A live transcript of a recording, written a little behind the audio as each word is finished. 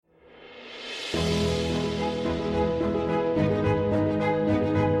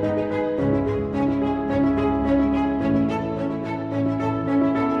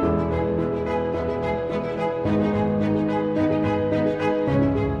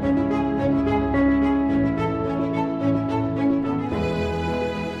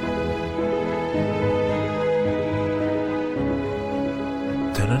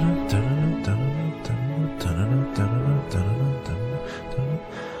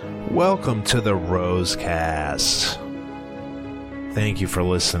Welcome to the Rosecast. Thank you for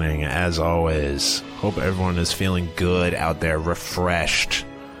listening, as always. Hope everyone is feeling good out there, refreshed,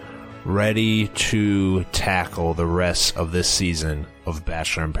 ready to tackle the rest of this season of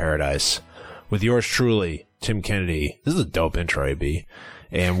Bachelor in Paradise. With yours truly, Tim Kennedy. This is a dope intro, AB.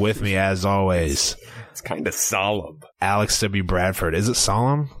 And with me, as always, it's kind of solemn. Alex W. Bradford. Is it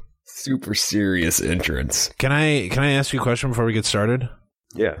solemn? Super serious entrance. Can I ask you a question before we get started?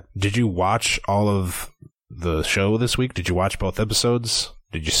 Yeah. Did you watch all of the show this week? Did you watch both episodes?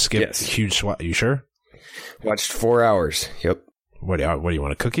 Did you skip Yes. huge swat? You sure? Watched 4 hours. Yep. What do you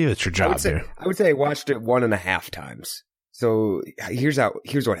want, a cookie? That's your job here. I would say I watched it 1.5 times. So here's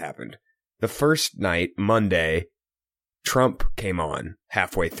what happened. The first night, Monday, Trump came on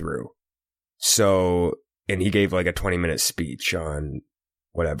halfway through. So, and he gave like a 20-minute speech on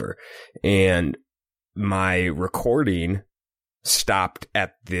whatever. And my recording stopped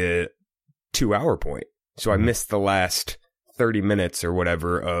at the 2-hour point. So I missed the last 30 minutes or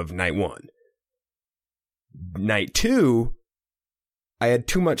whatever of night one. Night two, I had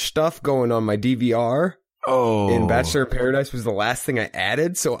too much stuff going on my DVR. Oh. And Bachelor in Paradise was the last thing I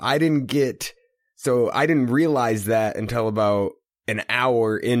added. So I didn't realize that until about an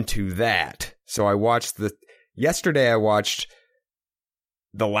hour into that. So yesterday I watched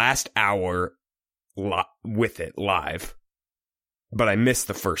the last hour with it live. But I missed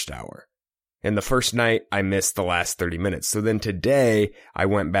the first hour. And the first night, I missed the last 30 minutes. So then today, I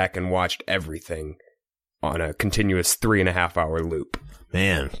went back and watched everything on a continuous 3.5-hour loop.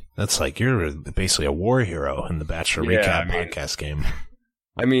 Man, that's like you're basically a war hero in the Bachelor Recap podcast game.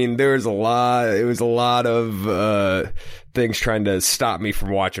 I mean, it was a lot of things trying to stop me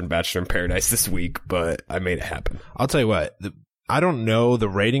from watching Bachelor in Paradise this week, but I made it happen. I'll tell you what, I don't know the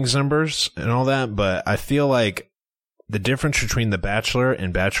ratings numbers and all that, but I feel like the difference between The Bachelor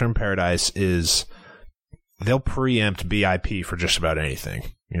and Bachelor in Paradise is they'll preempt BIP for just about anything.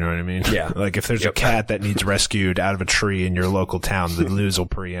 You know what I mean? Yeah. Like if there's a cat that needs rescued out of a tree in your local town, the news will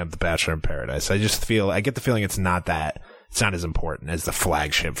preempt The Bachelor in Paradise. I get the feeling it's not as important as the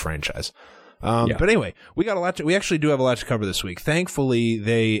flagship franchise. But anyway, we actually do have a lot to cover this week. Thankfully,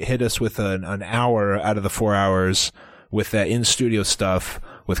 they hit us with an hour out of the 4 hours with that in-studio stuff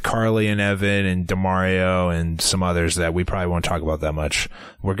with Carly and Evan and DeMario and some others that we probably won't talk about that much.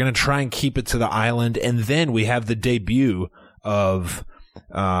 We're going to try and keep it to the island. And then we have the debut of,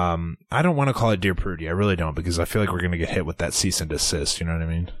 I don't want to call it Dear Prudie. I really don't, because I feel like we're going to get hit with that cease and desist. You know what I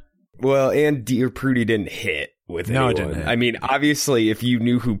mean? Well, and Dear Prudie didn't hit with anyone. No, it didn't hit. I mean, obviously, if you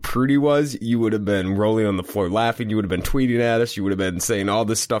knew who Prudie was, you would have been rolling on the floor laughing. You would have been tweeting at us. You would have been saying all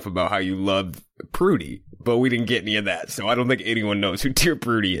this stuff about how you loved Prudie. But we didn't get any of that, so I don't think anyone knows who Dear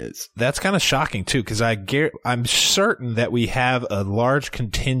Prudie is. That's kind of shocking, too, because I'm certain that we have a large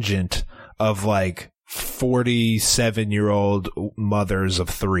contingent of, like, 47-year-old mothers of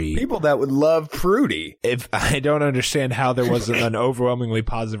 3. People that would love Prudie. If I don't understand how there wasn't an overwhelmingly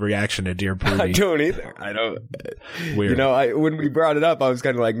positive reaction to Dear Prudie. I don't either. I don't. Weird. You know, when we brought it up, I was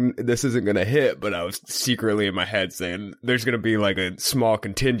kind of like, this isn't going to hit, but I was secretly in my head saying, there's going to be like a small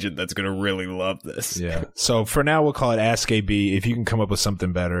contingent that's going to really love this. Yeah. So for now, we'll call it Ask AB. If you can come up with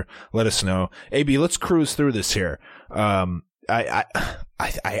something better, let us know. AB, let's cruise through this here. I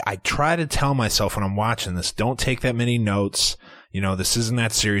try to tell myself when I'm watching this, don't take that many notes. You know, this isn't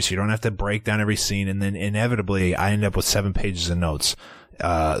that serious. You don't have to break down every scene. And then inevitably I end up with 7 pages of notes.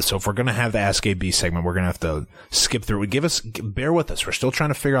 So if we're going to have the Ask AB segment, we're going to have to skip through it. Bear with us. We're still trying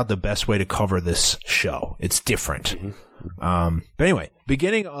to figure out the best way to cover this show. It's different. But anyway,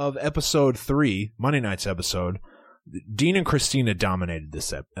 beginning of episode 3, Monday night's episode, Dean and Christina dominated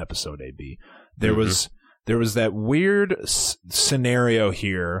this episode, AB. There was that weird scenario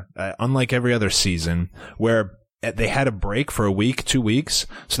here, unlike every other season, where they had a break for a week, 2 weeks.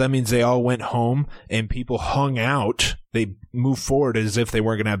 So that means they all went home and people hung out. They moved forward as if they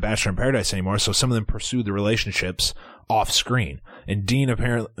weren't going to have Bachelor in Paradise anymore. So some of them pursued the relationships off screen. And Dean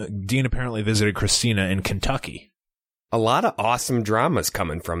apparently visited Christina in Kentucky. A lot of awesome dramas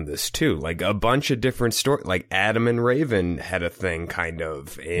coming from this too. Like a bunch of different stories. Like Adam and Raven had a thing kind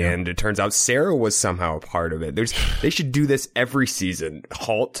of, and It turns out Sarah was somehow a part of it. They should do this every season.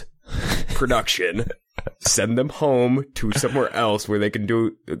 Halt production. Send them home to somewhere else where they can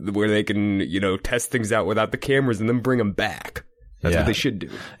test things out without the cameras and then bring them back. That's what they should do.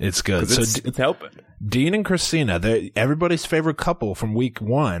 It's good. It's helping. Dean and Christina, everybody's favorite couple from week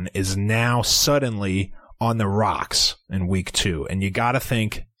 1 is now suddenly on the rocks in week 2. And you got to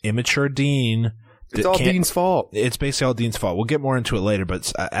think immature Dean. It's all Dean's fault. It's basically all Dean's fault. We'll get more into it later.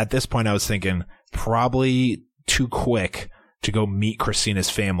 But at this point, I was thinking probably too quick to go meet Christina's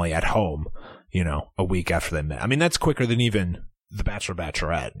family at home, you know, a week after they met. I mean, that's quicker than even the Bachelor,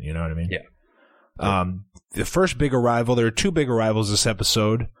 Bachelorette. You know what I mean? Yeah. The first big arrival, there are two big arrivals this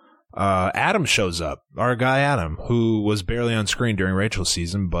episode. Adam shows up, our guy Adam, who was barely on screen during Rachel's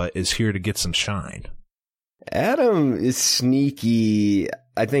season, but is here to get some shine. Adam is sneaky.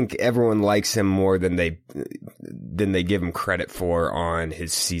 I think everyone likes him more than they give him credit for on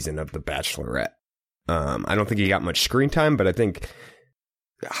his season of The Bachelorette. I don't think he got much screen time, but I think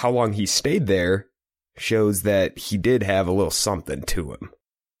how long he stayed there shows that he did have a little something to him.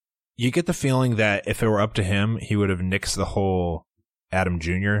 You get the feeling that if it were up to him, he would have nixed the whole Adam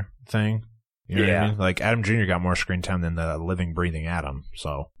Jr. thing. You know what I mean? Like, Adam Jr. got more screen time than the living, breathing Adam,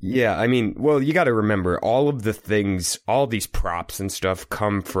 so. Yeah, I mean, well, you got to remember, all of the things, all these props and stuff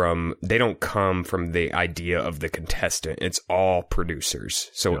they don't come from the idea of the contestant. It's all producers.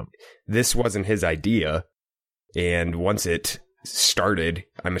 So This wasn't his idea, and once it started,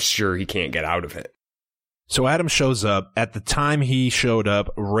 I'm sure he can't get out of it. So Adam shows up. At the time he showed up,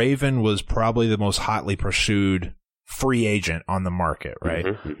 Raven was probably the most hotly pursued free agent on the market, right?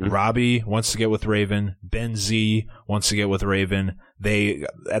 Robbie wants to get with Raven. Ben Z wants to get with Raven.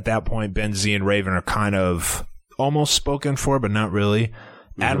 At that point, Ben Z and Raven are kind of almost spoken for, but not really.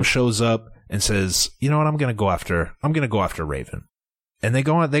 Adam shows up and says, "You know what? I'm going to go after Raven." And they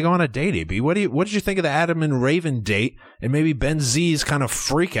go on a date, AB. What did you think of the Adam and Raven date? And maybe Ben Z's kind of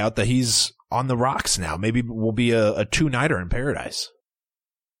freak out that he's on the rocks now. Maybe we'll be a two-nighter in paradise.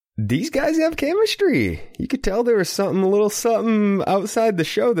 These guys have chemistry. You could tell there was a little something outside the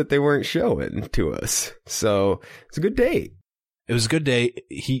show that they weren't showing to us. So it's a good date. It was a good date.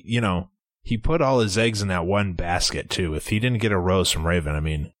 He put all his eggs in that one basket too. If he didn't get a rose from Raven, I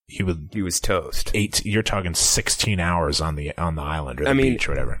mean, he was toast. You're talking 16 hours on the island or the beach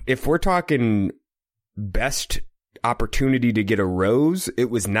or whatever. If we're talking best opportunity to get a rose, it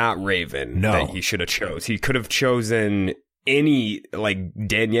was not Raven that he should have chose. He could have chosen any, like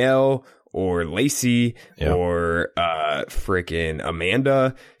Danielle or Lacey or freaking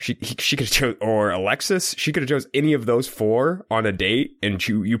Amanda. She could have chose, or Alexis. She could have chose any of those four on a date, and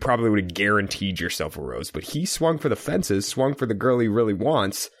you probably would have guaranteed yourself a rose. But he swung for the fences, swung for the girl he really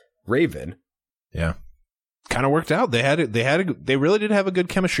wants, Raven. Yeah, kind of worked out. They really did have a good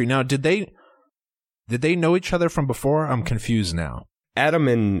chemistry. Now, did they know each other from before? I'm confused now. Adam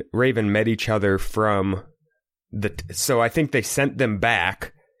and Raven met each other from so I think they sent them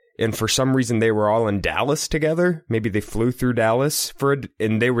back, and for some reason they were all in Dallas together. Maybe they flew through Dallas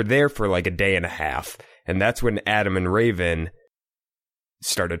and they were there for like a day and a half, and that's when Adam and Raven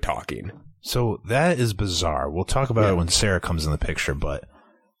started talking. So that is bizarre. We'll talk about it when Sarah comes in the picture, but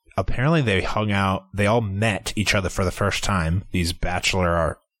apparently they hung out. They all met each other for the first time, these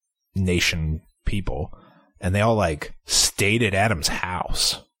Bachelor Nation people, and they all like stayed at Adam's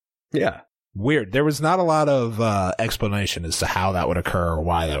house. Yeah. Weird. There was not a lot of explanation as to how that would occur or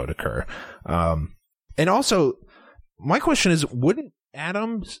why that would occur. And also, my question is, wouldn't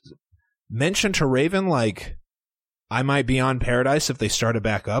Adam mention to Raven, like, I might be on Paradise if they started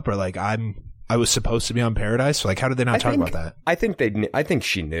back up, or like I was supposed to be on Paradise? Like, how did they not talk about that? I think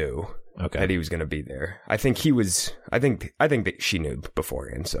she knew that he was going to be there. I think that she knew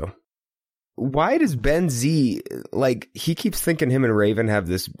beforehand, so. Why does Ben Z, like, he keeps thinking him and Raven have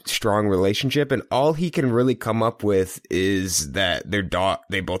this strong relationship, and all he can really come up with is that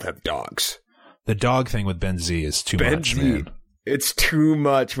they both have dogs. The dog thing with Ben Z is too much, man. It's too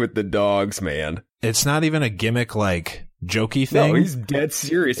much with the dogs, man. It's not even a gimmick, like, jokey thing. No, he's dead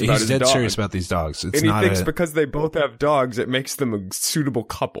serious about his dog. He's dead serious about these dogs. It's and he thinks because they both have dogs, it makes them a suitable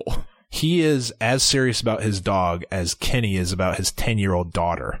couple. He is as serious about his dog as Kenny is about his 10-year-old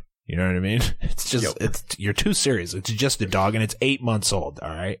daughter. You know what I mean? It's just, you're too serious. It's just a dog, and it's 8 months old, all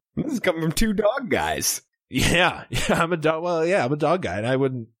right? This is coming from two dog guys. Yeah, I'm a dog. Well, yeah, I'm a dog guy,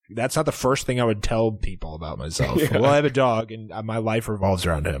 and that's not the first thing I would tell people about myself. Yeah. Well, I have a dog, and my life revolves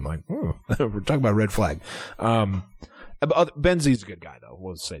around him. Like, we're talking about red flag. Ben Z's a good guy, though.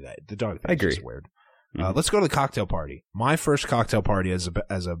 We'll say that. The dog thing is weird. Let's go to the cocktail party. My first cocktail party as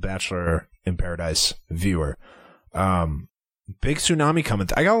a Bachelor in Paradise viewer. Big tsunami coming.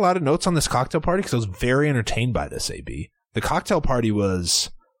 I got a lot of notes on this cocktail party because I was very entertained by this, AB. The cocktail party was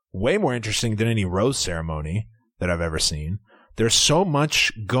way more interesting than any rose ceremony that I've ever seen. There's so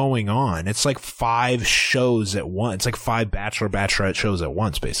much going on. It's like 5 shows at once. It's like 5 Bachelor, Bachelorette shows at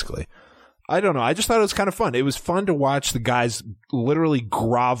once, basically. I don't know. I just thought it was kind of fun. It was fun to watch the guys literally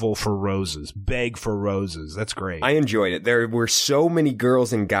grovel for roses, beg for roses. That's great. I enjoyed it. There were so many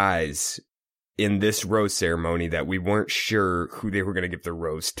girls and guys in this rose ceremony that we weren't sure who they were going to give the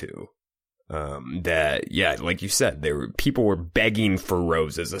rose to. That, yeah, like you said, people were begging for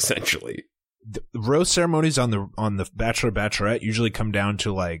roses, essentially. The rose ceremonies on the Bachelor Bachelorette usually come down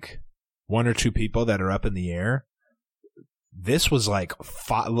to like one or two people that are up in the air. This was like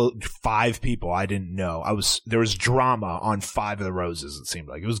five people I didn't know. There was drama on 5 of the roses. It seemed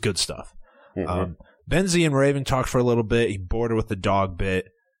like it was good stuff. Mm-hmm. Benzie and Raven talked for a little bit. He bored her with the dog bit.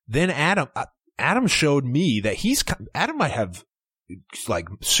 Then Adam showed me that Adam might have like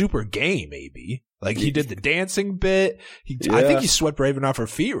super gay, maybe. Like he did the dancing bit. I think he swept Raven off her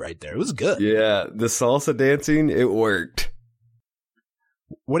feet right there. It was good. Yeah, the salsa dancing, it worked.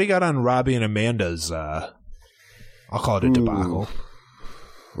 What do you got on Robbie and Amanda's? I'll call it a debacle.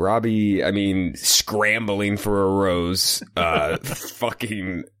 Robbie, I mean, scrambling for a rose,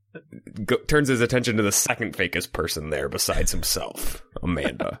 fucking turns his attention to the second fakest person there besides himself,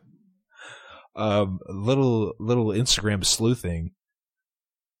 Amanda. Little Instagram sleuthing.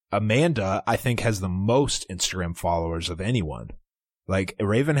 Amanda, I think, has the most Instagram followers of anyone. Like,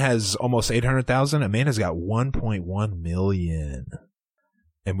 Raven has almost 800,000. Amanda's got 1.1 million.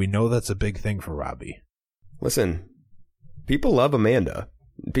 And we know that's a big thing for Robbie. Listen, people love Amanda.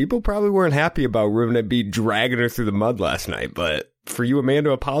 People probably weren't happy about Ruben B dragging her through the mud last night, but for you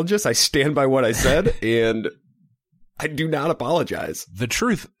Amanda apologists, I stand by what I said, and I do not apologize. The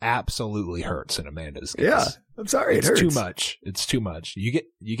truth absolutely hurts in Amanda's case. Yeah, I'm sorry, it hurts. Too much. It's too much. You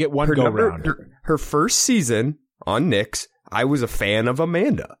get one go round. Her first season on Nick's, I was a fan of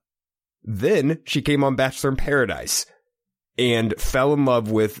Amanda. Then she came on Bachelor in Paradise and fell in love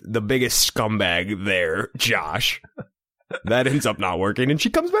with the biggest scumbag there, Josh. That ends up not working, and she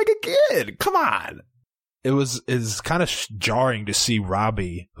comes back again. Come on. It's kind of jarring to see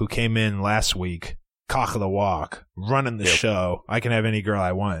Robbie, who came in last week, cock of the walk, running the show. I can have any girl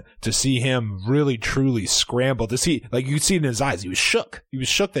I want. To see him really, truly scramble. To see, like, you could see it in his eyes. He was shook. He was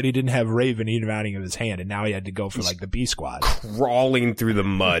shook that he didn't have Raven even out of his hand, and now he had to go for, like, the B squad. Crawling through the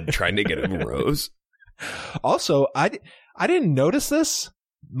mud trying to get a rose. Also, I didn't notice this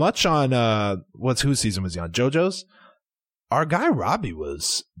much on, whose season was he on? JoJo's? Our guy Robbie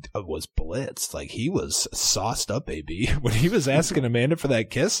was blitzed. Like, he was sauced up, baby. When he was asking Amanda for that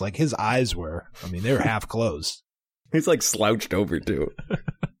kiss, like, his eyes were, they were half closed. He's like slouched over too.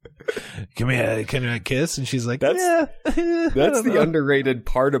 Can I kiss? And she's like, that's the know. Underrated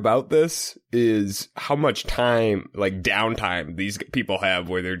part about this is how much time, like downtime, these people have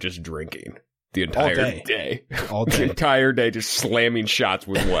where they're just drinking the entire day. All day. The entire day just slamming shots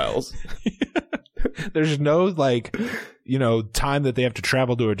with Wells. There's no, like, time that they have to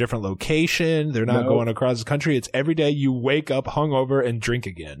travel to a different location. They're not going across the country. It's every day you wake up hungover and drink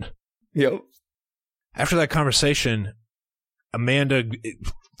again. Yep. After that conversation, Amanda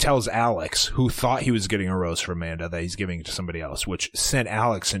tells Alex, who thought he was getting a rose for Amanda, that he's giving it to somebody else, which sent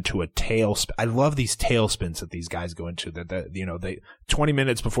Alex into a tailspin. I love these tailspins that these guys go into. They 20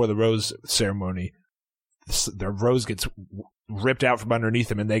 minutes before the rose ceremony, the rose gets ripped out from underneath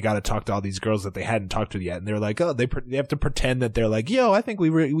them, and they got to talk to all these girls that they hadn't talked to yet, and they're like, oh, they have to pretend that they're like, yo, I think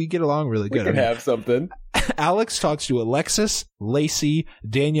we get along really good. We can have something. Alex talks to Alexis, Lacey,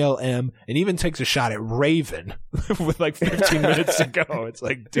 Danielle M, and even takes a shot at Raven with like 15 minutes to go. It's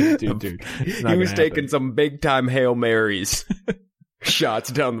like, dude. He was taking some big time Hail Marys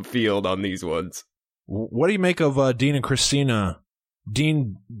shots down the field on these ones. What do you make of Dean and Christina?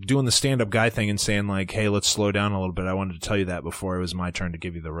 Dean doing the stand-up guy thing and saying, like, hey, let's slow down a little bit. I wanted to tell you that before it was my turn to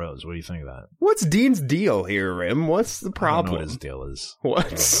give you the rose. What do you think of that? What's Dean's deal here, Rim? What's the problem? I don't know what his deal is.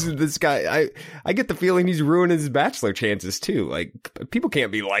 What's this guy? I get the feeling he's ruining his Bachelor chances, too. Like, people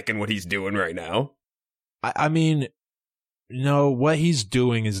can't be liking what he's doing right now. No, what he's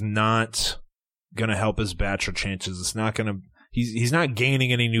doing is not going to help his Bachelor chances. It's not going to... He's not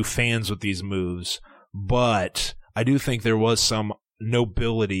gaining any new fans with these moves, but I do think there was some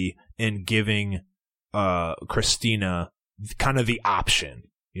nobility in giving Christina kind of the option.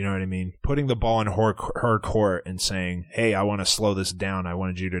 You know what I mean? Putting the ball in her court and saying, hey, I want to slow this down. I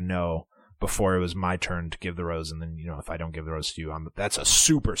wanted you to know before it was my turn to give the rose, and then, if I don't give the rose to you, that's a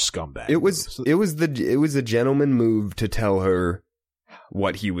super scumbag. It was a gentleman move to tell her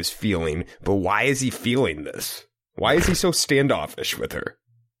what he was feeling, but why is he feeling this? Why is he so standoffish with her?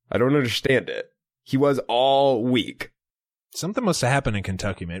 I don't understand it. He was all week. Something must have happened in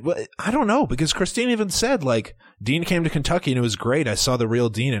Kentucky, man. Well, I don't know, because Christine even said, like, Dean came to Kentucky and it was great. I saw the real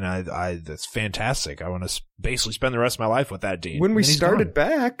Dean, and that's fantastic. I want to basically spend the rest of my life with that Dean. When we started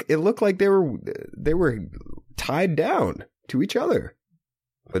back, it looked like they were tied down to each other.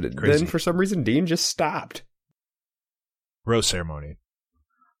 But then for some reason, Dean just stopped. Rose ceremony.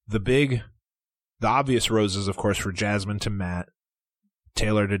 The obvious roses, of course, for Jasmine to Matt,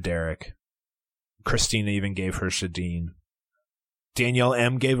 Taylor to Derek. Christina even gave hers to Dean. Danielle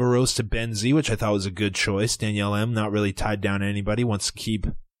M gave a rose to Ben Z, which I thought was a good choice. Danielle M, not really tied down to anybody, wants to keep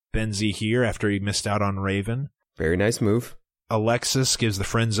Ben Z here after he missed out on Raven. Very nice move. Alexis gives the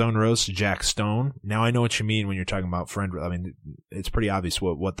friend zone rose to Jack Stone. Now I know what you mean when you're talking about friend. I mean, it's pretty obvious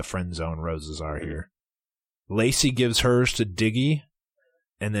what the friend zone roses are here. Lacey gives hers to Diggy,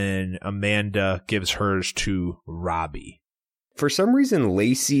 and then Amanda gives hers to Robbie. For some reason,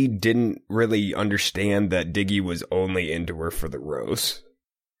 Lacey didn't really understand that Diggy was only into her for the rose.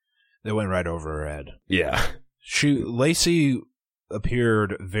 They went right over her head. Yeah. Lacey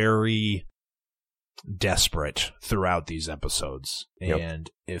appeared very desperate throughout these episodes,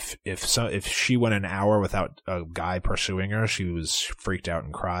 and if she went an hour without a guy pursuing her, she was freaked out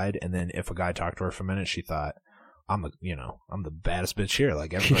and cried. And then if a guy talked to her for a minute, she thought, I'm the baddest bitch here.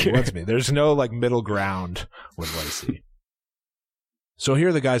 Like, everybody wants me. There's no like middle ground with Lacey. So here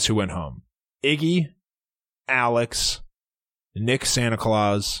are the guys who went home: Iggy, Alex, Nick Santa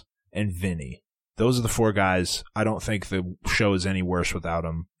Claus, and Vinny. Those are the 4 guys. I don't think the show is any worse without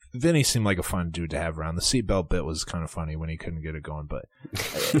them. Vinny seemed like a fun dude to have around. The seatbelt bit was kind of funny when he couldn't get it going, but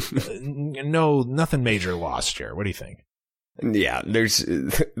nothing major lost here. What do you think? Yeah, there's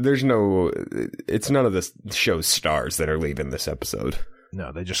no, it's none of the show's stars that are leaving this episode.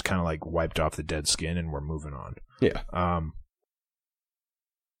 No, they just kind of like wiped off the dead skin and we're moving on. Yeah.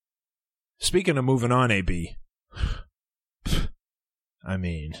 Speaking of moving on, AB, I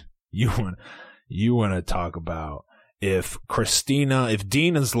mean, you want to talk about if Dean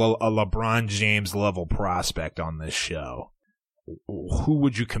is a LeBron James level prospect on this show, who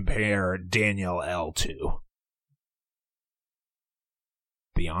would you compare Danielle L to?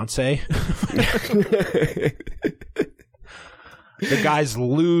 Beyonce?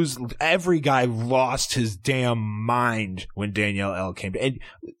 Every guy lost his damn mind when Danielle L came. And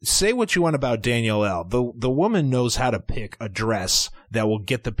say what you want about Danielle L. The woman knows how to pick a dress that will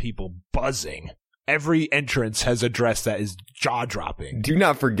get the people buzzing. Every entrance has a dress that is jaw-dropping. Do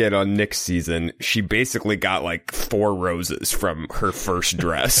not forget, on Nick's season, she basically got like 4 roses from her first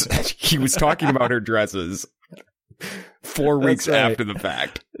dress. He was talking about her dresses 4 weeks after the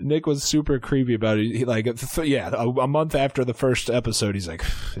fact. Nick was super creepy about it. He a month after the first episode, he's like,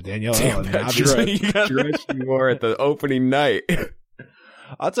 Danielle, obviously you dress you wore at the opening night.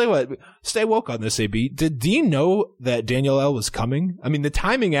 I'll tell you what, stay woke on this, AB. Did Dean know that Danielle L was coming? I mean, the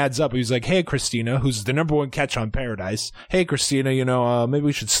timing adds up. He was like, hey, Christina, who's the number 1 catch on Paradise. Hey, Christina, maybe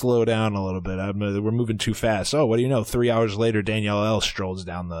we should slow down a little bit. We're moving too fast. Oh, what do you know? 3 hours later, Danielle L strolls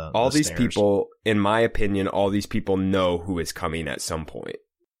down the these stairs. People, in my opinion, all these people know who is coming at some point.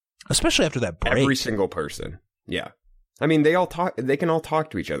 Especially after that break. Every single person. Yeah. I mean, they can all talk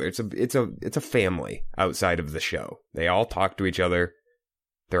to each other. It's a family outside of the show. They all talk to each other.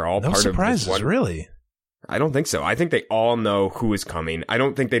 They're all part of this one. Really? I don't think so. I think they all know who is coming. I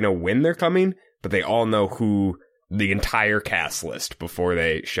don't think they know when they're coming, but they all know who the entire cast list before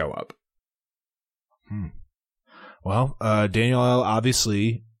they show up. Well, Danielle L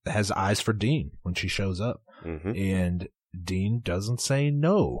obviously has eyes for Dean when she shows up. Mm-hmm. And Dean doesn't say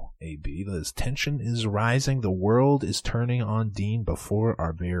no, AB. This tension is rising. The world is turning on Dean before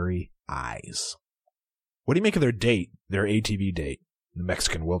our very eyes. What do you make of their date, their ATV date? The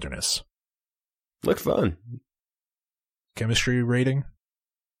Mexican wilderness. Looked fun. Chemistry rating?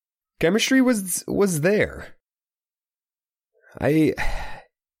 Chemistry was there. I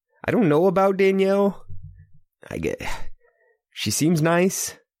don't know about Danielle. She seems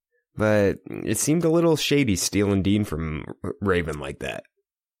nice, but it seemed a little shady stealing Dean from Raven like that.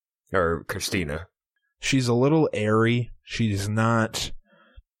 Or Christina. She's a little airy. She's not,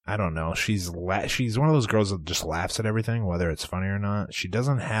 I don't know. She's one of those girls that just laughs at everything, whether it's funny or not. She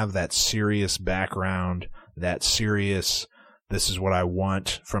doesn't have that serious background, that serious, this is what I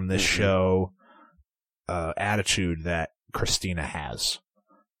want from this show attitude that Christina has.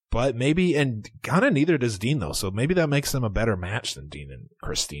 But maybe, and kind of neither does Dean, though. So maybe that makes them a better match than Dean and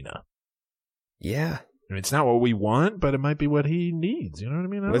Christina. Yeah. I mean, it's not what we want, but it might be what he needs. You know what I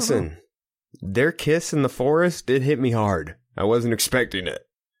mean? Listen, their kiss in the forest did hit me hard. I wasn't expecting it.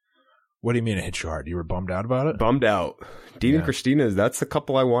 What do you mean it hit you hard? You were bummed out about it? Bummed out. Dean and Christina, that's the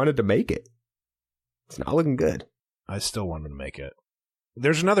couple I wanted to make it. It's not looking good. I still want them to make it.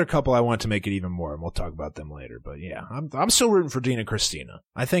 There's another couple I want to make it even more, and we'll talk about them later. But yeah, I'm still rooting for Dean and Christina.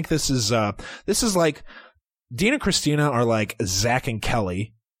 I think this is like Dean and Christina are like Zach and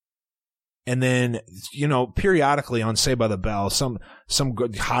Kelly. And then, periodically on Saved by the Bell, some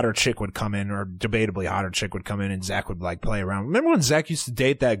good hotter chick would come in, or debatably hotter chick would come in, and Zach would like play around. Remember when Zach used to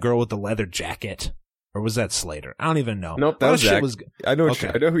date that girl with the leather jacket? Or was that Slater? I don't even know. Nope, that was Zach. I know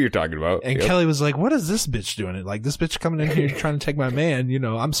okay. I know who you're talking about. And Kelly was like, what is this bitch doing? Like, this bitch coming in here trying to take my man. You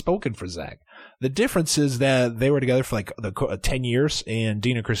know, I'm spoken for Zach. The difference is that they were together for like 10 years, and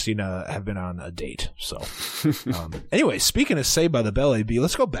Dean and Christina have been on a date. So, anyway, speaking of Saved by the Bell, AB,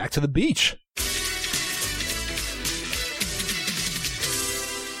 let's go back to the beach.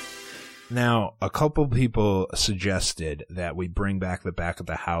 Now, a couple people suggested that we bring back the back of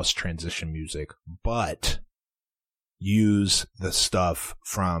the house transition music, but use the stuff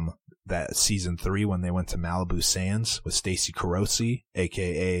from that season 3 when they went to Malibu Sands with Stacey Carosi,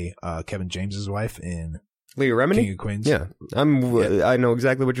 aka Kevin James's wife in Leah Remini? King of Queens. Yeah. I know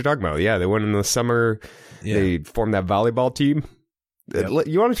exactly what you're talking about. Yeah, they went in the summer. Yeah. They formed that volleyball team. Yep.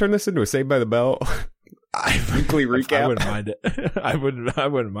 You want to turn this into a Saved by the Bell? Weekly recap. I wouldn't mind it. I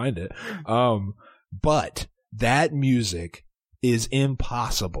wouldn't mind it. But that music is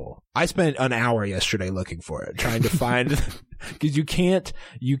impossible. I spent an hour yesterday looking for it, trying to find, because you can't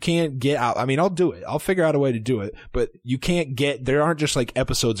get out. I mean, I'll do it. I'll figure out a way to do it, but you can't there aren't just like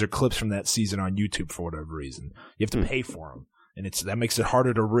episodes or clips from that season on YouTube for whatever reason. You have to pay for them. And that makes it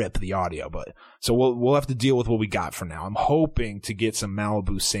harder to rip the audio, but so we'll have to deal with what we got for now. I'm hoping to get some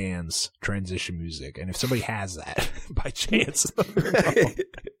Malibu Sands transition music, and if somebody has that by chance,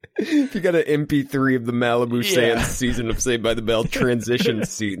 if you got an MP3 of the Malibu Sands season of Saved by the Bell transition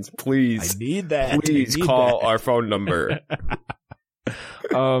scenes, please, I need that. Please call our phone number.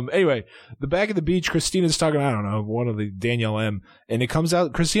 Anyway, the back of the beach, Christina's talking, I don't know, one of the Danielle M, and it comes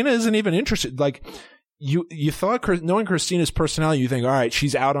out Christina isn't even interested. Like, You thought, knowing Christina's personality, you think, all right,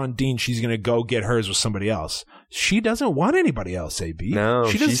 she's out on Dean. She's going to go get hers with somebody else. She doesn't want anybody else, AB. No.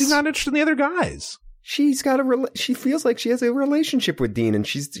 She's not interested in the other guys. She's got she feels like she has a relationship with Dean, and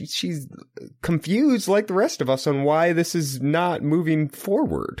she's confused like the rest of us on why this is not moving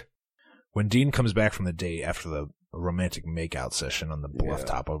forward. When Dean comes back from the date after the romantic makeout session on the bluff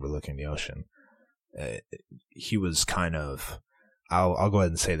top overlooking the ocean, he was kind of, I'll go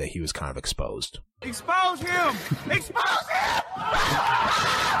ahead and say that he was kind of exposed. Expose him! Expose him!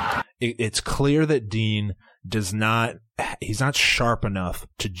 It's clear that Dean he's not sharp enough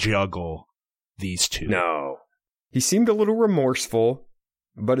to juggle these two. No. He seemed a little remorseful,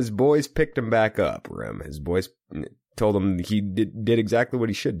 but his boys picked him back up, Rem. His boys told him he did exactly what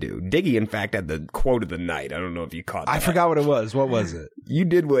he should do. Diggy, in fact, had the quote of the night. I don't know if you caught that. I forgot what it was. What was it? You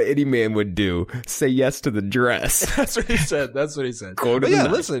did what any man would do. Say yes to the dress. That's what he said. Quote of the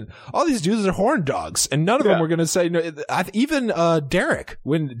night. Listen, all these dudes are horn dogs, and none of them were going to say no. Even Derek,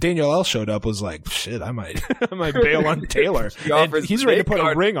 when Danielle L showed up, was like, shit, I might bail on Taylor. He's ready to put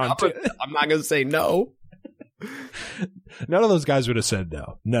a ring on Taylor. I'm not going to say no. None of those guys would have said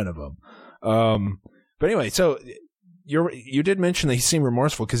no. None of them. But anyway, so you did mention that he seemed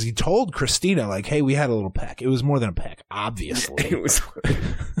remorseful because he told Christina, like, hey, we had a little peck. It was more than a peck, obviously. It was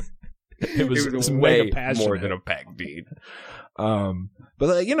way more than a peck, dude. But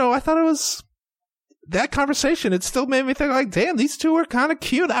I thought it was that conversation. It still made me think, like, damn, these two are kind of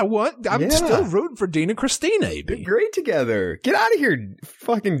cute. I'm still rooting for Dean and Christina. They're great together. Get out of here,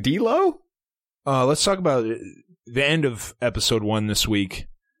 fucking D-Lo. Let's talk about the end of episode 1 this week.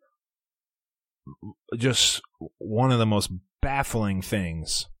 Just one of the most baffling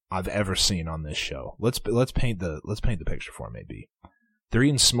things I've ever seen on this show. Let's paint the picture for me, maybe. They're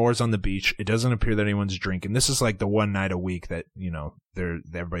eating s'mores on the beach. It doesn't appear that anyone's drinking. This is like the one night a week that,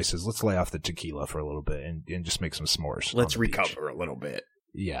 everybody says, let's lay off the tequila for a little bit and just make some s'mores. Let's recover a little bit.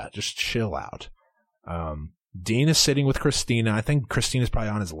 Yeah, just chill out. Dean is sitting with Christina. I think Christina's probably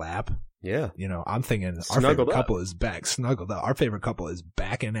on his lap. Yeah. I'm thinking our favorite couple is back, snuggled up. Our favorite couple is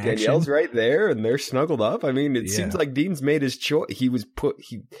back in action. Danielle's right there, and they're snuggled up. I mean, it seems like Dean's made his choice. He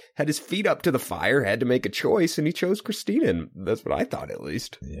had his feet up to the fire, had to make a choice, and he chose Christina. And that's what I thought, at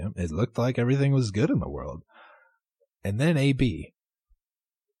least. Yeah, it looked like everything was good in the world. And then AB,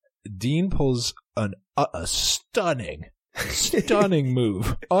 Dean pulls a stunning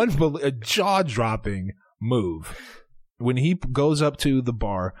move, a jaw-dropping move. When he goes up to the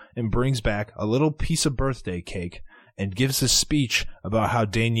bar and brings back a little piece of birthday cake and gives a speech about how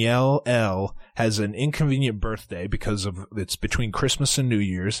Danielle L has an inconvenient birthday because of it's between Christmas and New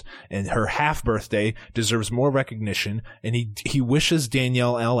Year's, and her half birthday deserves more recognition, and he wishes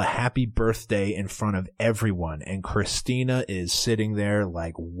Danielle L a happy birthday in front of everyone, and Christina is sitting there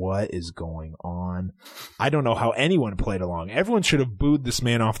like, what is going on? I don't know how anyone played along. Everyone should have booed this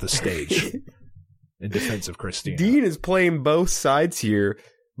man off the stage. In defense of Christina. Dean is playing both sides here,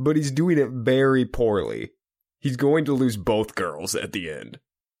 but he's doing it very poorly. He's going to lose both girls at the end.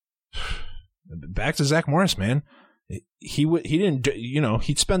 Back to Zach Morris, man. he didn't,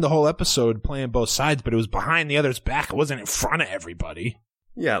 he'd spend the whole episode playing both sides, but it was behind the other's back. It wasn't in front of everybody.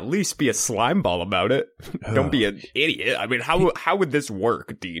 Yeah, at least be a slimeball about it. Don't be an idiot. I mean, how would this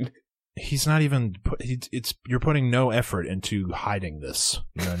work, Dean? He's not even. You're putting no effort into hiding this.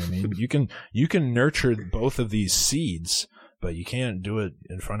 You know what I mean? You can nurture both of these seeds, but you can't do it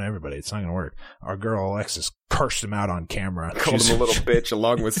in front of everybody. It's not going to work. Our girl Alexis cursed him out on camera. Called him a little bitch,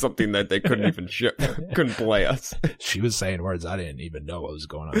 along with something that they couldn't even couldn't play us. She was saying words I didn't even know what was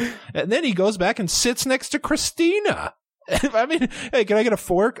going on. And then he goes back and sits next to Christina. I mean, hey, can I get a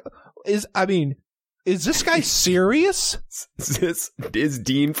fork? Is this guy serious? Is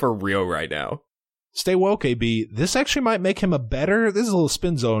Dean for real right now? Stay woke, AB. This actually might make him this is a little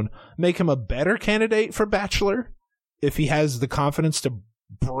spin zone, make him a better candidate for Bachelor if he has the confidence to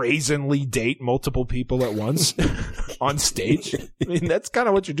brazenly date multiple people at once on stage. I mean, that's kind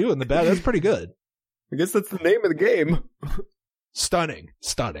of what you're doing. That's pretty good. I guess that's the name of the game. Stunning.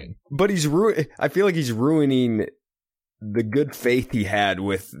 But I feel like he's ruining the good faith he had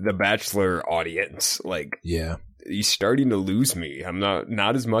with the Bachelor audience. Like, yeah, he's starting to lose me. I'm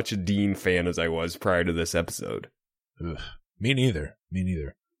not as much a Dean fan as I was prior to this episode. Ugh. Me neither.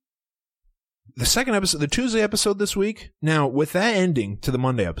 The second episode, the Tuesday episode this week, now with that ending to the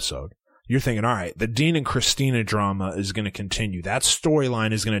Monday episode, you're thinking, all right, the Dean and Christina drama is going to continue. That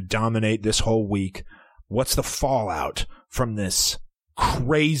storyline is going to dominate this whole week. What's the fallout from this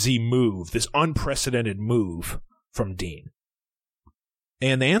crazy move, this unprecedented move from Dean?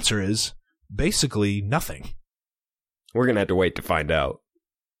 And the answer is basically nothing. We're going to have to wait to find out.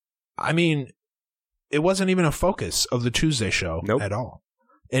 I mean, it wasn't even a focus of the Tuesday show at all.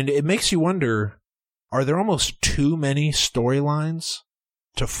 And it makes you wonder, are there almost too many storylines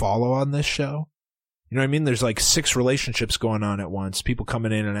to follow on this show? You know what I mean? There's like 6 relationships going on at once, people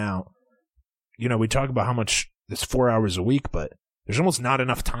coming in and out. You know, we talk about how much it's 4 hours a week, but there's almost not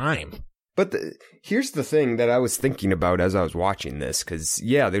enough time. But here's the thing that I was thinking about as I was watching this, because,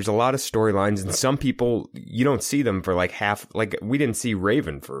 yeah, there's a lot of storylines, and some people, you don't see them for like half, like we didn't see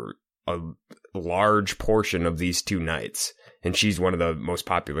Raven for a large portion of these 2 nights, and she's one of the most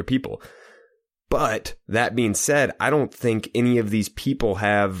popular people. But that being said, I don't think any of these people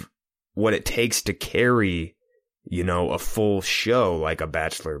have what it takes to carry, a full show like a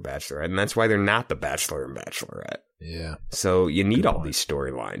Bachelorette, and that's why they're not the Bachelor and Bachelorette. Yeah. So you need all these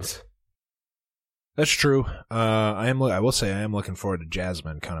storylines. That's true. I will say I am looking forward to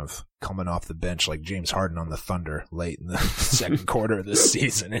Jasmine kind of coming off the bench like James Harden on the Thunder late in the second quarter of this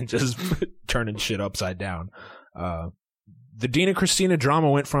season and just turning shit upside down. The Dean and Christina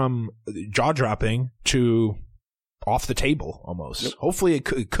drama went from jaw-dropping to off the table almost. Yep. Hopefully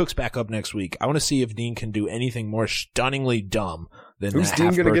it cooks back up next week. I want to see if Dean can do anything more stunningly dumb than Who's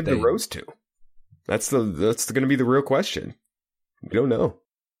Dean going to give the rose to? That's going to be the real question. We don't know.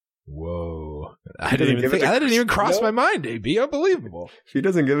 Whoa. That didn't even cross my mind, AB. Unbelievable. If he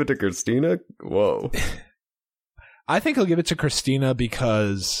doesn't give it to Christina, whoa. I think he'll give it to Christina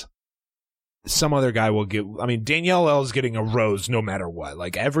because some other guy will Danielle L is getting a rose no matter what.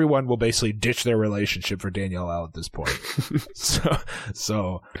 Like, everyone will basically ditch their relationship for Danielle L at this point.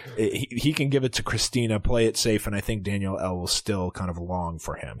 so he can give it to Christina, play it safe, and I think Danielle L will still kind of long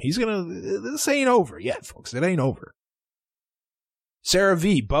for him. This ain't over yet, folks. It ain't over.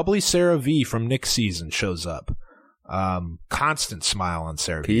 Bubbly Sarah V from Nick's season shows up. Constant smile on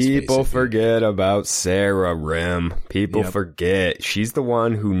Sarah V's face. People forget about Sarah Rim. People forget. She's the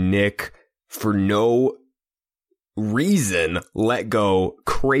one who Nick, for no reason, let go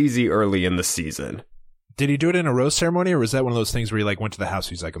crazy early in the season. Did he do it in a rose ceremony, or was that one of those things where he went to the house?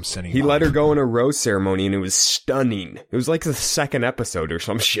 He's like, I'm sending. He let her go in a rose ceremony, and it was stunning. It was like the second episode or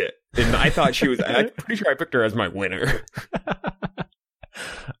some shit. And I thought she was. I'm pretty sure I picked her as my winner.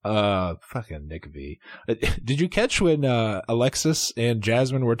 Fucking Nick V. Did you catch when Alexis and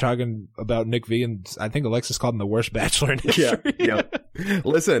Jasmine were talking about Nick V, and I think Alexis called him the worst bachelor in history? Yeah.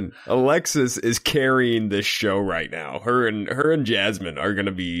 Listen, Alexis is carrying this show right now. Her and Jasmine are going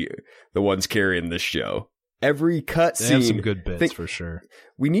to be the ones carrying this show. Every cut scene, have some good bits for sure.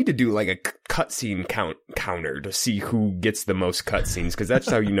 We need to do like a cutscene counter to see who gets the most cutscenes, because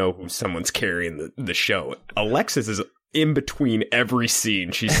that's how you know who someone's carrying the show. Alexis is in between every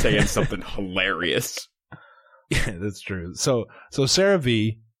scene. She's saying something hilarious. Yeah, that's true. So Sarah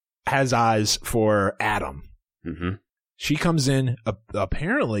V has eyes for Adam. Mm-hmm. She comes in.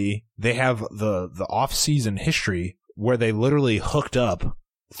 Apparently, they have the off-season history where they literally hooked up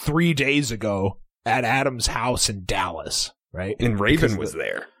 3 days ago at Adam's house in Dallas, right? And Raven was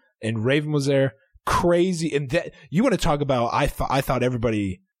there. And Raven was there. Crazy. And that, you want to talk about, I thought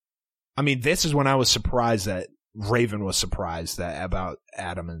everybody, this is when I was surprised that Raven was surprised about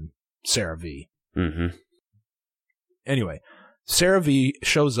Adam and Sarah V. Mm-hmm. Anyway, Sarah V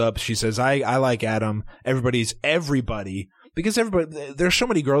shows up. She says, I like Adam. Everybody. Because there's so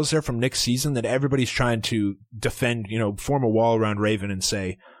many girls there from Nick's season that everybody's trying to defend, form a wall around Raven and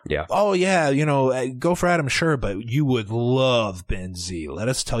say, yeah, oh yeah, go for Adam, sure, but you would love Ben Z. Let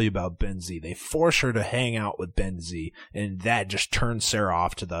us tell you about Ben Z. They force her to hang out with Ben Z, and that just turns Sarah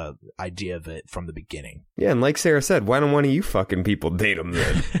off to the idea of it from the beginning. Yeah, and like Sarah said, why don't one of you fucking people date him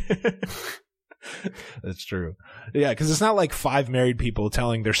then? That's true. Yeah, because it's not like 5 married people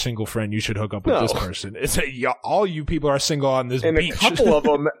telling their single friend you should hook up with this person. It's all you people are single on this and beach. A couple of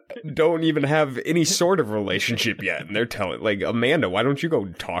them don't even have any sort of relationship yet, and they're telling, like, Amanda, why don't you go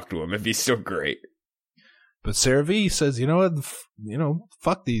talk to him if he's so great? But Sarah V says, you know what,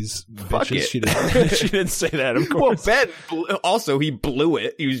 fuck these fuck bitches. It. She didn't say that, of course. Well, Ben, he blew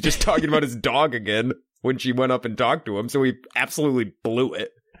it. He was just talking about his dog again when she went up and talked to him, so he absolutely blew it.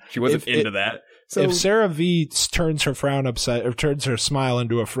 She wasn't into that. So if Sarah V turns her turns her smile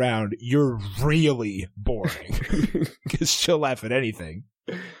into a frown, you're really boring because she'll laugh at anything.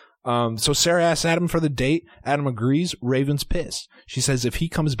 So Sarah asks Adam for the date. Adam agrees. Raven's pissed. She says if he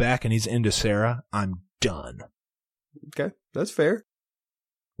comes back and he's into Sarah, I'm done. Okay, that's fair.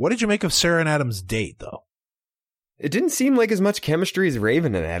 What did you make of Sarah and Adam's date, though? It didn't seem like as much chemistry as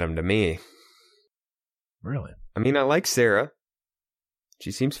Raven and Adam to me. Really? I mean, I like Sarah.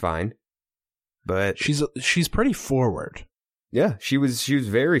 She seems fine. But she's pretty forward. Yeah, she was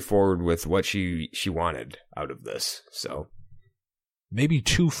very forward with what she wanted out of this. So maybe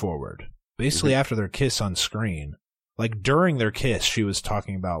too forward. Basically, after their kiss on screen, like during their kiss, she was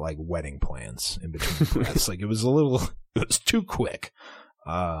talking about like wedding plans in between breaths. Like it was too quick.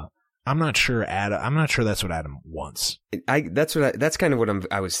 I'm not sure that's what Adam wants. That's kind of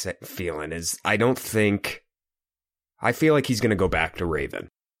what I was feeling is I feel like he's going to go back to Raven.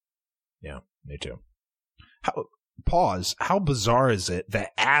 Yeah. Me too. How bizarre is it that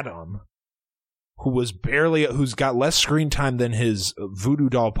Adam, who's got less screen time than his voodoo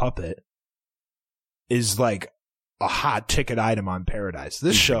doll puppet, is like a hot ticket item on Paradise.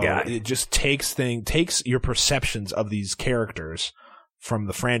 This show, it just takes your perceptions of these characters from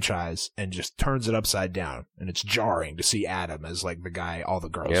the franchise and just turns it upside down. And it's jarring to see Adam as like the guy all the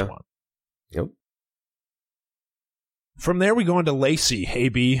girls want. Yep. From there, we go into Lacey. Hey,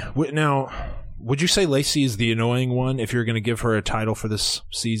 B. Now, would you say Lacey is the annoying one if you're going to give her a title for this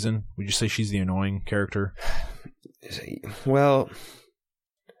season? Would you say she's the annoying character? Well,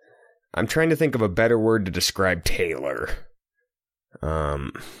 I'm trying to think of a better word to describe Taylor.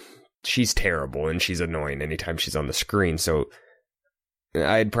 She's terrible and she's annoying anytime she's on the screen, so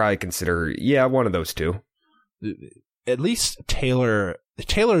I'd probably consider, one of those two. At least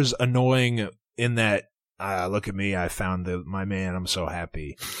Taylor's annoying in that, look at me, I found my man, I'm so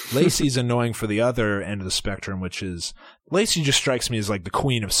happy. Lacey's annoying for the other end of the spectrum, which is Lacey just strikes me as like the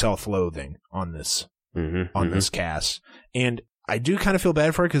queen of self-loathing on this this cast. And I do kind of feel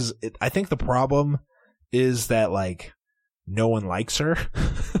bad for her because I think the problem is that like no one likes her.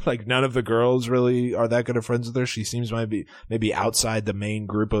 Like none of the girls really are that good of friends with her. She seems maybe outside the main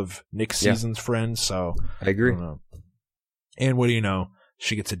group of Nick's season's friends. So I agree. And what do you know?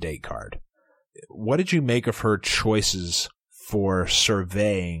 She gets a date card. What did you make of her choices for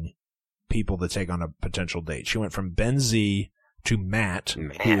surveying people to take on a potential date? She went from Ben Z to Matt.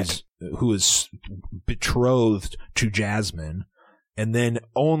 Who is betrothed to Jasmine, and then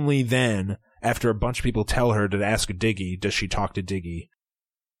only then, after a bunch of people tell her to ask Diggy, does she talk to Diggy,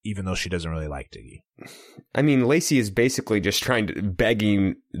 even though she doesn't really like Diggy. I mean, Lacey is basically just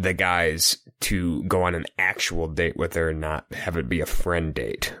begging the guys to go on an actual date with her and not have it be a friend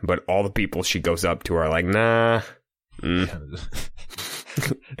date. But all the people she goes up to are like, nah. I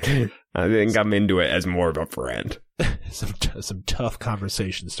think I'm into it as more of a friend. Some tough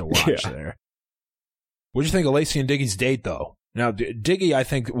conversations to watch there. What'd you think of Lacey and Diggy's date, though? Now, Diggy, I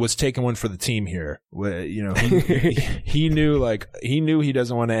think, was taking one for the team here. You know, he knew he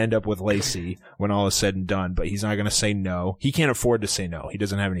doesn't want to end up with Lacey when all is said and done, but he's not going to say no. He can't afford to say no. He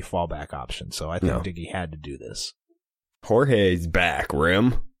doesn't have any fallback options, so I think Diggy had to do this. Jorge's back,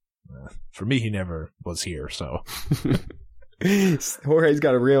 Rim. For me, he never was here, so. Jorge's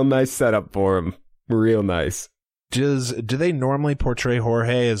got a real nice setup for him. Real nice. Do they normally portray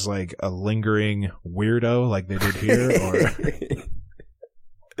Jorge as like a lingering weirdo like they did here, or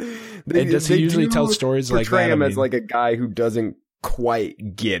does he usually tell stories like that? Portray him as like a guy who doesn't quite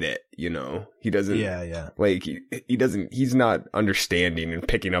get it, you know? He doesn't. Yeah. Like he doesn't. He's not understanding and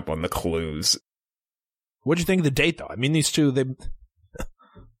picking up on the clues. What'd you think of the date, though? I mean, these two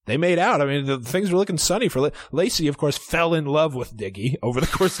They made out. I mean, the things were looking sunny for Lacey, of course, fell in love with Diggy over the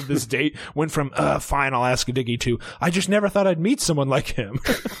course of this date. Went from, fine, I'll ask Diggy to, I just never thought I'd meet someone like him.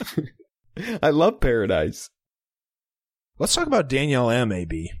 I love Paradise. Let's talk about Danielle M,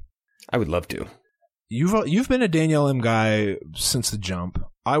 AB. I would love to. You've been a Danielle M guy since the jump.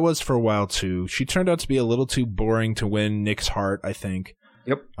 I was for a while, too. She turned out to be a little too boring to win Nick's heart, I think.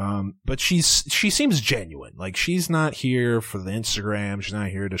 Yep. But she seems genuine. Like, she's not here for the Instagram. She's not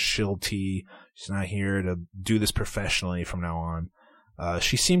here to shill tea. She's not here to do this professionally from now on.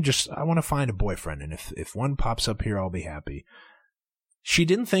 She seemed just, I want to find a boyfriend, and if one pops up here, I'll be happy. She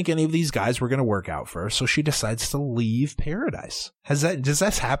didn't think any of these guys were going to work out for her, so she decides to leave Paradise. Does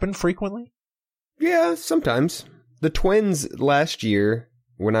that happen frequently? Yeah, sometimes. The twins last year,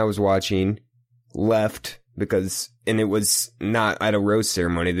 when I was watching, left because, and it was not at a rose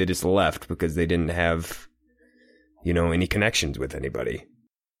ceremony, they just left because they didn't have, any connections with anybody.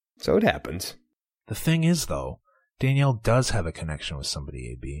 So it happens. The thing is, though, Danielle does have a connection with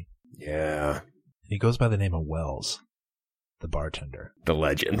somebody, AB. Yeah. He goes by the name of Wells, the bartender. The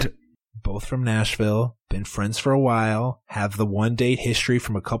legend. Both from Nashville, been friends for a while, have the one date history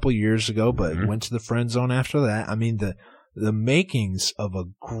from a couple years ago, but went to the friend zone after that. I mean, the makings of a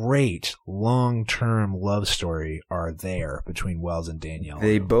great long-term love story are there between Wells and Danielle.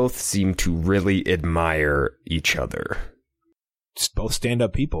 They both seem to really admire each other. Just both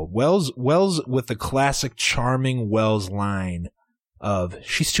stand-up people. Wells with the classic charming Wells line of,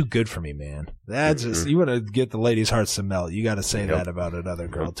 she's too good for me, man. That's just, you want to get the ladies' hearts to melt. You got to say that about another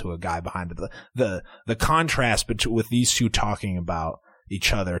girl to a guy behind it. The contrast with these two talking about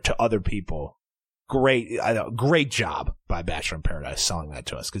each other to other people. Great job by Bachelor in Paradise selling that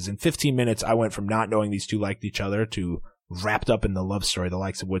to us. Because in 15 minutes, I went from not knowing these two liked each other to wrapped up in the love story, the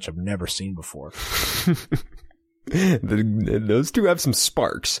likes of which I've never seen before. Those two have some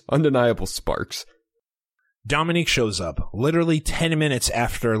sparks, undeniable sparks. Dominique shows up literally 10 minutes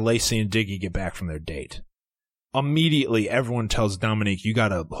after Lacey and Diggy get back from their date. Immediately, everyone tells Dominique, you got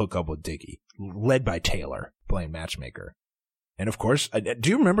to hook up with Diggy, led by Taylor, playing matchmaker. And of course, do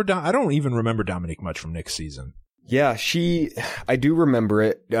you remember? I don't even remember Dominique much from Nick's season. Yeah, I do remember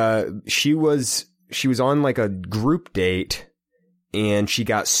it. She was on like a group date, and she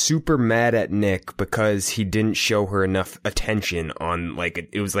got super mad at Nick because he didn't show her enough attention on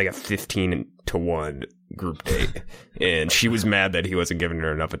it was like a 15-1 group date, and she was mad that he wasn't giving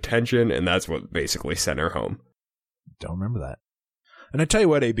her enough attention, and that's what basically sent her home. Don't remember that. And I tell you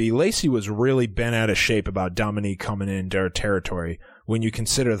what, AB, Lacey was really bent out of shape about Dominique coming into her territory when you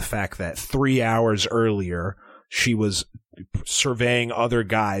consider the fact that 3 hours earlier, she was surveying other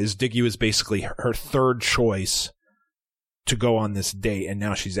guys. Diggy was basically her third choice to go on this date, and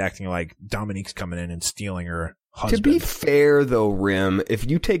now she's acting like Dominique's coming in and stealing her husband. To be fair, though, Rim, if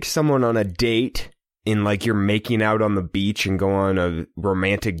you take someone on a date and you're making out on the beach and go on a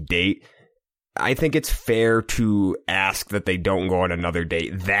romantic date, I think it's fair to ask that they don't go on another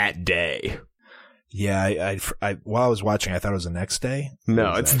date that day. Yeah, I while I was watching, I thought it was the next day.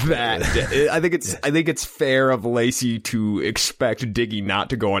 No, it's that day. I think it's fair of Lacey to expect Diggy not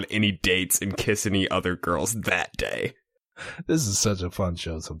to go on any dates and kiss any other girls that day. This is such a fun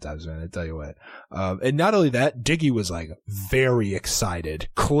show sometimes, man. I tell you what. And not only that, Diggy was very excited,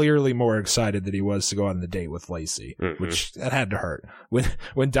 clearly more excited than he was to go on the date with Lacey, which that had to hurt.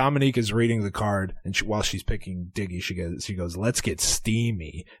 When Dominique is reading the card and while she's picking Diggy, she goes, let's get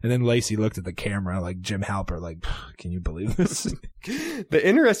steamy. And then Lacey looked at the camera like Jim Halper, can you believe this? The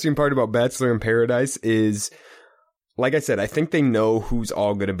interesting part about Bachelor in Paradise is, like I said, I think they know who's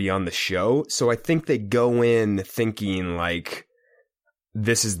all going to be on the show. So I think they go in thinking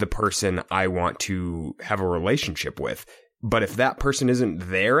this is the person I want to have a relationship with. But if that person isn't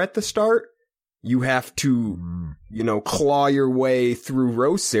there at the start, you have to, claw your way through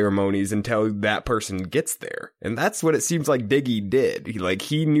rose ceremonies until that person gets there. And that's what it seems like Diggy did.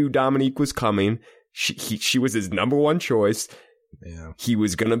 He knew Dominique was coming. She was his number one choice. Yeah. He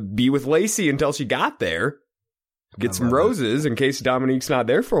was going to be with Lacey until she got there. Get some roses in case Dominique's not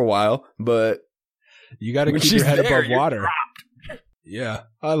there for a while, but you got to keep your head above water. Yeah,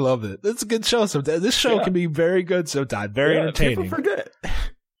 I love it. It's a good show sometimes. This show can be very good sometimes, very entertaining. People forget.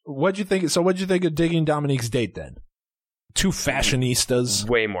 What'd you think? So what'd you think of digging Dominique's date then? Two fashionistas.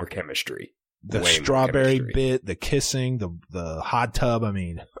 Way more chemistry. The strawberry bit, the kissing, the hot tub. I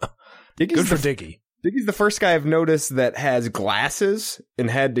mean, good for Diggy. Diggy's the first guy I've noticed that has glasses and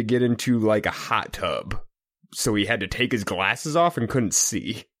had to get into a hot tub. So he had to take his glasses off and couldn't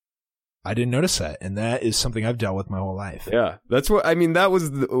see. I didn't notice that, and that is something I've dealt with my whole life. Yeah, that's what I mean. That was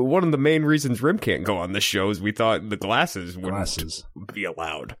one of the main reasons Rim can't go on the show. Is we thought the glasses wouldn't be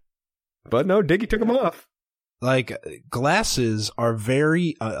allowed, but no, Diggy took them off. Like, glasses are a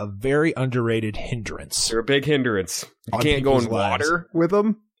very underrated hindrance. They're a big hindrance. You can't go in water with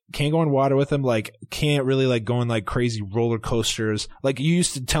them. Can't go in water with them. Like, can't really like go on like crazy roller coasters. Like, you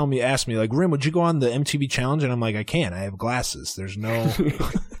used to ask me like, Rim, would you go on the MTV Challenge? And I'm like, I can't. I have glasses. There's no.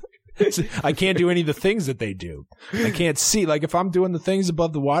 I can't do any of the things that they do. I can't see. Like, if I'm doing the things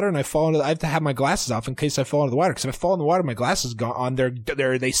above the water and I fall into, I have to have my glasses off in case I fall into the water. Because if I fall in the water, my glasses gone on.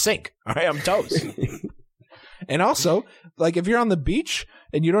 They sink. All right, I'm toast. And also, like, if you're on the beach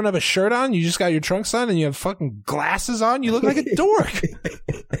and you don't have a shirt on, you just got your trunks on, and you have fucking glasses on, you look like a dork.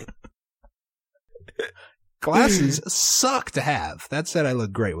 Glasses suck to have. That said, I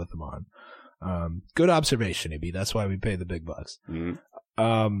look great with them on. Good observation, AB. That's why we pay the big bucks.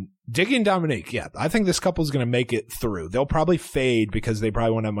 Mm-hmm. Diggy and Dominique, yeah, I think this couple's going to make it through. They'll probably fade because they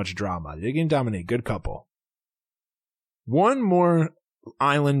probably won't have much drama. Diggy and Dominique, good couple. One more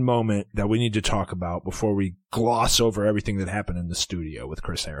island moment that we need to talk about before we gloss over everything that happened in the studio with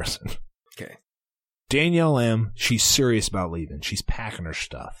Chris Harrison. Okay. Danielle M., she's serious about leaving. She's packing her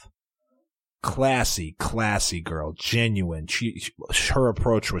stuff. Classy girl, genuine. Her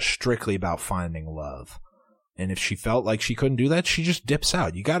approach was strictly about finding love. And if she felt like she couldn't do that, she just dips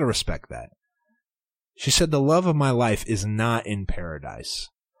out. You got to respect that. She said, the love of my life is not in paradise.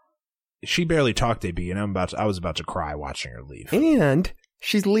 She barely talked, AB, and I was about to cry watching her leave. And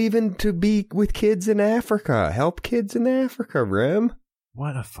she's leaving to be with kids in Africa. Help kids in Africa, Rim.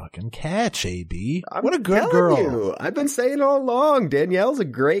 What a fucking catch, AB. What a good girl. You, I've been saying all along, Danielle's a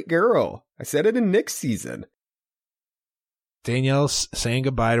great girl. I said it in Nick's season. Danielle's saying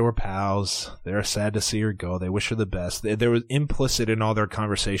goodbye to her pals. They're sad to see her go. They wish her the best. There was implicit in all their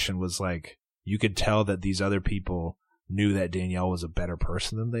conversation was like, you could tell that these other people knew that Danielle was a better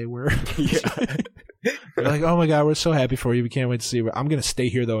person than they were. Yeah. They're like, oh my God, we're so happy for you. We can't wait to see you. I'm going to stay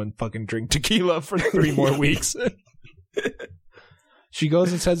here though and fucking drink tequila for 3 more weeks. She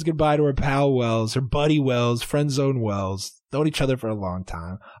goes and says goodbye to her pal Wells, her buddy Wells, friend zone Wells. Known each other for a long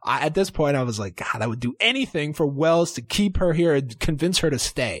time. At this point, I was like, God, I would do anything for Wells to keep her here and convince her to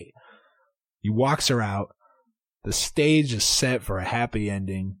stay. He walks her out. The stage is set for a happy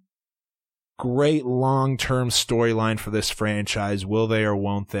ending. Great long-term storyline for this franchise. Will they or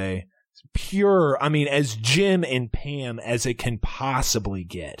won't they? It's pure, I mean, as Jim and Pam as it can possibly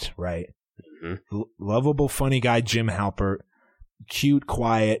get, right? Mm-hmm. Lovable, funny guy Jim Halpert. Cute,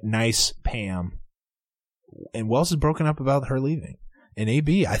 quiet, nice Pam. And Wells is broken up about her leaving. And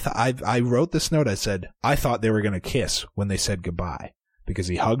AB, I wrote this note. I said, I thought they were going to kiss when they said goodbye because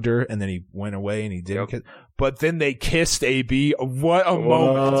he hugged her and then he went away and he didn't kiss. But then they kissed, AB. What a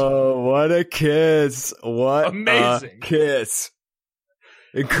moment. Oh, what a kiss. What amazing a kiss.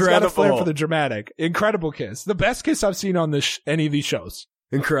 Incredible. He's got a flair for the dramatic. Incredible kiss. The best kiss I've seen on any of these shows.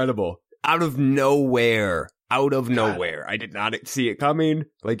 Incredible. Out of nowhere. Out of nowhere. I did not see it coming.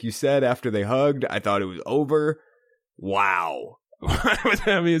 Like you said, after they hugged, I thought it was over. Wow.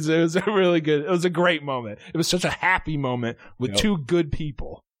 I mean, it was a really good, it was a great moment. It was such a happy moment with two good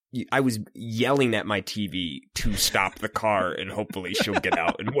people. I was yelling at my TV to stop the car and hopefully she'll get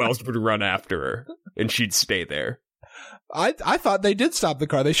out and Wells would run after her and she'd stay there. I thought they did stop the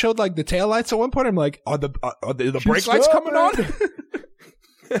car. They showed like the taillights at one point. I'm like, are the brake lights coming on?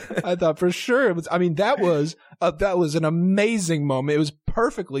 I thought for sure it was. I mean, that was an amazing moment. It was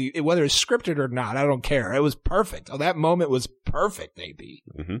perfectly, whether it's scripted or not, I don't care. It was perfect. Oh, that moment was perfect, AB.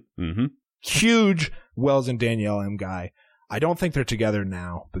 Mm-hmm. Mm-hmm. Huge Wells and Danielle M guy. I don't think they're together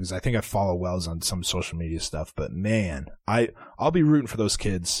now because I think I follow Wells on some social media stuff. But man, I'll be rooting for those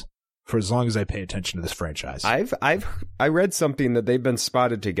kids for as long as I pay attention to this franchise. I read something that they've been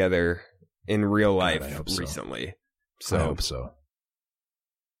spotted together in real life recently. So. I hope so.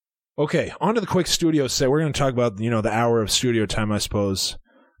 Okay, on to the quick studio set. We're going to talk about, the hour of studio time, I suppose.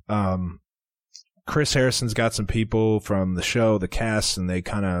 Chris Harrison's got some people from the show, the cast, and they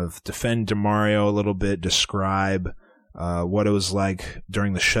kind of defend DeMario a little bit, describe what it was like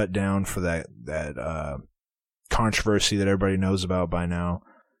during the shutdown for that controversy that everybody knows about by now.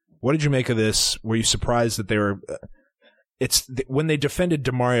 What did you make of this? Were you surprised that they were... when they defended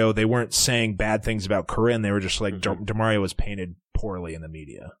DeMario, they weren't saying bad things about Corinne. They were just like, DeMario was painted poorly in the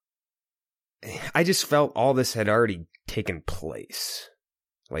media. I just felt all this had already taken place.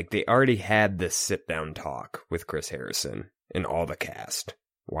 Like, they already had this sit-down talk with Chris Harrison and all the cast.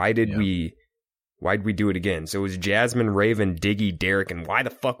 Why'd we do it again? So it was Jasmine, Raven, Diggy, Derek, and why the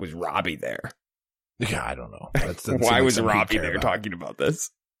fuck was Robbie there? Yeah, I don't know. Why was Robbie there talking about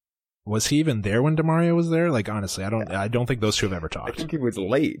this? Was he even there when DeMario was there? Like, honestly, I don't think those two have ever talked. I think he was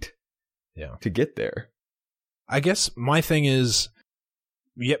late. Yeah. To get there. I guess my thing is,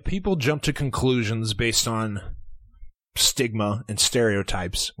 yet people jump to conclusions based on stigma and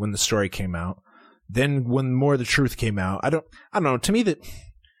stereotypes when the story came out. Then when more of the truth came out, I don't know. To me, that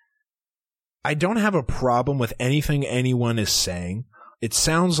I don't have a problem with anything anyone is saying. It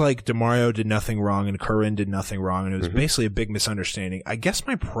sounds like DeMario did nothing wrong and Corinne did nothing wrong, and it was basically a big misunderstanding. I guess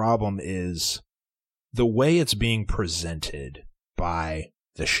my problem is the way it's being presented by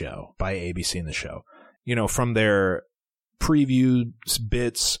the show, by ABC and the show. You know, from their preview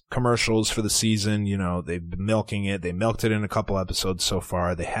bits, commercials for the season, you know, they've been milking it. They milked it in a couple episodes so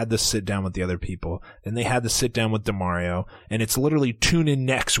far. They had to sit down with the other people. Then they had to sit down with DeMario. And it's literally tune in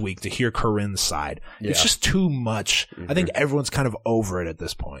next week to hear Corinne's side. Yeah. It's just too much. I think everyone's kind of over it at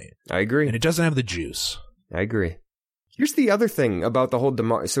this point. I agree. And it doesn't have the juice. I agree. Here's the other thing about the whole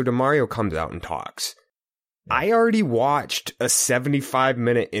DeMario. So DeMario comes out and talks. I already watched a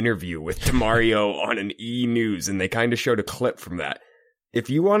 75-minute interview with DeMario on an E! News, and they kind of showed a clip from that.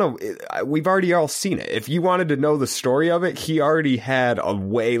 If you want to, we've already all seen it. If you wanted to know the story of it, he already had a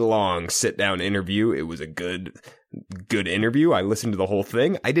way long sit-down interview. It was a good interview. I listened to the whole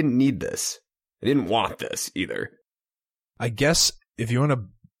thing. I didn't need this. I didn't want this either. I guess if you want to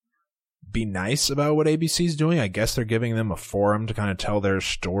be nice about what ABC's doing, I guess they're giving them a forum to kind of tell their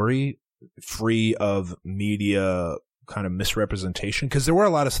story, free of media kind of misrepresentation, because there were a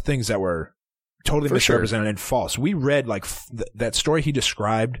lot of things that were totally misrepresented and false. We read like that story he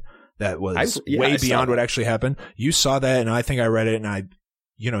described that was way beyond what actually happened. You saw that, and I think I read it, and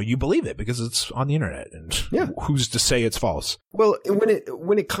you believe it because it's on the internet, and who's to say it's false? Well,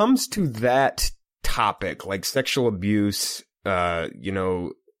 when it comes to that topic, like sexual abuse, of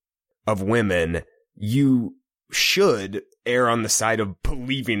women, you should err on the side of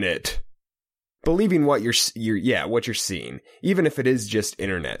believing it. Believing what you're seeing, even if it is just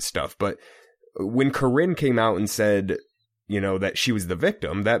internet stuff. But when Corinne came out and said, that she was the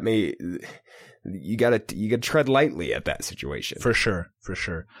victim, you gotta tread lightly at that situation. For sure.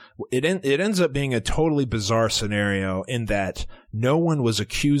 It ends up being a totally bizarre scenario in that no one was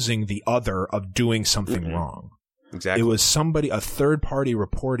accusing the other of doing something wrong. Exactly. It was a third party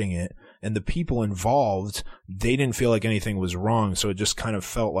reporting it, and the people involved, they didn't feel like anything was wrong, so it just kind of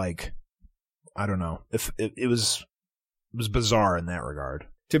felt like, I don't know. If it was bizarre in that regard.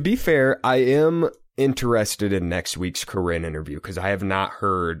 To be fair, I am interested in next week's Corinne interview because I have not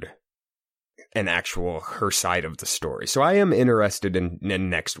heard her side of the story. So I am interested in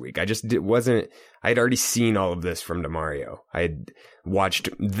next week. I had already seen all of this from DeMario. I had watched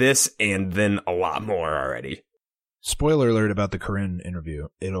this and then a lot more already. Spoiler alert about the Corinne interview.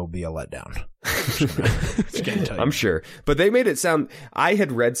 It'll be a letdown. I'm sure. But they made it sound... I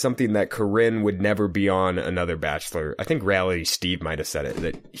had read something that Corinne would never be on another Bachelor. I think Reality Steve might have said it,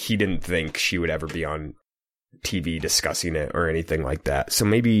 that he didn't think she would ever be on TV discussing it or anything like that. So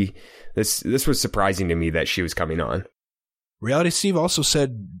maybe this was surprising to me that she was coming on. Reality Steve also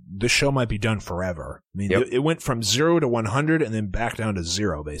said the show might be done forever. I mean, it went from 0 to 100 and then back down to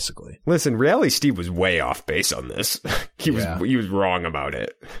 0, basically. Listen, Reality Steve was way off base on this. He was wrong about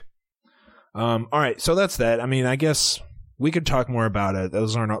it. All right, so that's that. I mean, I guess we could talk more about it.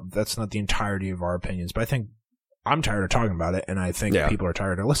 That's not the entirety of our opinions, but I think I'm tired of talking about it, and I think people are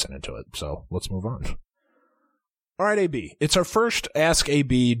tired of listening to it. So let's move on. All right, AB. It's our first Ask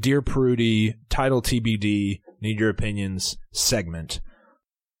AB, Dear Prudy, title TBD, Need Your Opinions segment.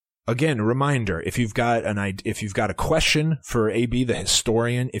 Again, a reminder, if you've got a question for AB, the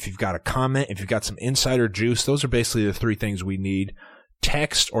historian, if you've got a comment, if you've got some insider juice, those are basically the three things we need.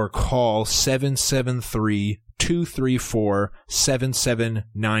 Text or call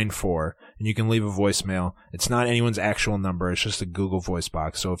 773-234-7794, and you can leave a voicemail. It's not anyone's actual number. It's just a Google voice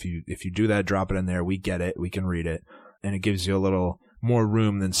box. So if you do that, drop it in there. We get it. We can read it. And it gives you a little more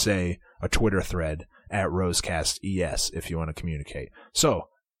room than, say, a Twitter thread at RosecastES if you want to communicate. So,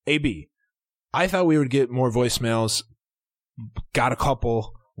 AB, I thought we would get more voicemails. Got a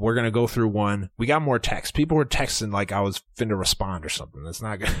couple. We're going to go through one. We got more texts. People were texting like I was finna respond or something. That's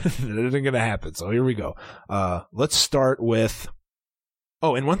not going to, it isn't going to happen. So here we go. Let's start with,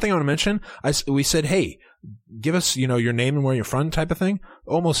 and one thing I want to mention, we said, hey, give us, your name and where you're from type of thing.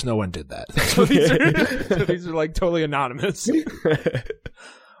 Almost no one did that. So these are like totally anonymous.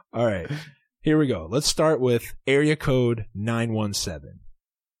 All right, here we go. Let's start with area code 917.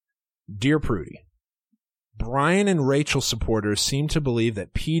 Dear Prudy, Brian and Rachel supporters seem to believe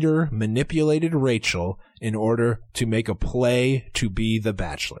that Peter manipulated Rachel in order to make a play to be the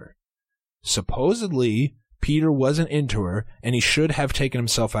Bachelor. Supposedly, Peter wasn't into her, and he should have taken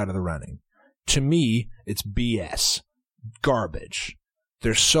himself out of the running. To me, it's BS. Garbage.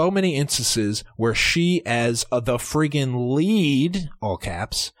 There's so many instances where she, as the friggin' lead, all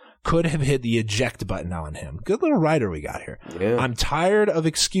caps, could have hit the eject button on him. Good little writer we got here. Yeah. I'm tired of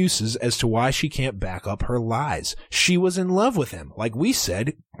excuses as to why she can't back up her lies. She was in love with him. Like we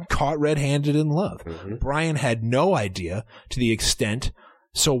said, caught red-handed in love. Mm-hmm. Brian had no idea to the extent,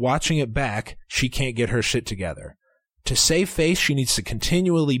 so watching it back, she can't get her shit together. To save face, she needs to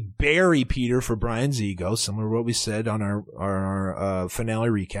continually bury Peter for Brian's ego, similar to what we said on our finale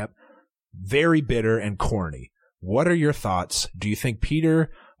recap. Very bitter and corny. What are your thoughts? Do you think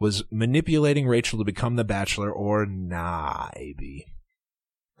Peter was manipulating Rachel to become the Bachelor, or nah, AB?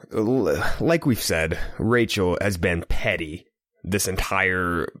 Like we've said, Rachel has been petty this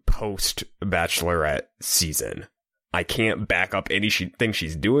entire post-Bachelorette season. I can't back up anything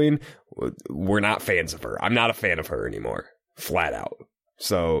she's doing. We're not fans of her. I'm not a fan of her anymore, flat out.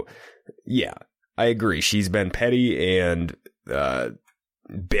 So, yeah, I agree. She's been petty and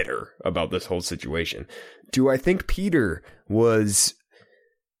bitter about this whole situation. Do I think Peter was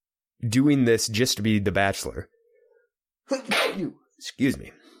doing this just to be the Bachelor? Excuse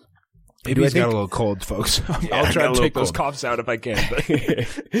me. Maybe he's got a little cold, folks. Yeah, I'll try to take those coughs out if I can.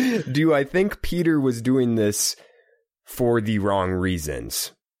 But. Do I think Peter was doing this for the wrong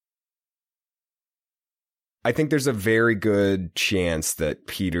reasons? I think there's a very good chance that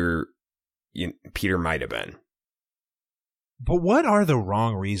Peter might have been. But what are the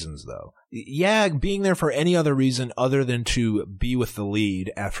wrong reasons, though? Yeah, being there for any other reason other than to be with the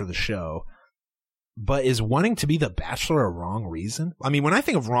lead after the show. But is wanting to be the Bachelor a wrong reason? I mean, when I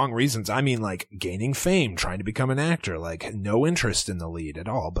think of wrong reasons, I mean like gaining fame, trying to become an actor, like no interest in the lead at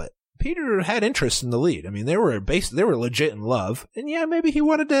all. But Peter had interest in the lead. I mean, they were legit in love. And yeah, maybe he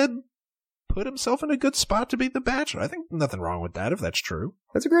wanted to put himself in a good spot to be the Bachelor. I think nothing wrong with that if that's true.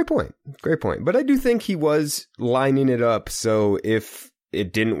 That's a great point. Great point. But I do think he was lining it up so if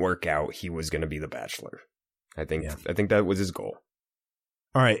it didn't work out, he was going to be the Bachelor. I think that was his goal.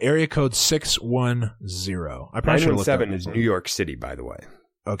 All right, area code 610. I probably should look 917 is New York City, by the way.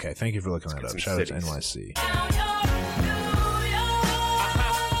 Okay, thank you for looking that up. Shout out to NYC.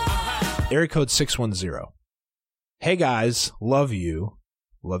 Area code 610. Hey guys, love you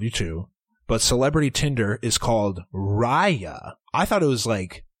too, but celebrity Tinder is called Raya. I thought it was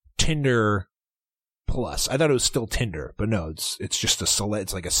like Tinder Plus. I thought it was still Tinder, but no, it's just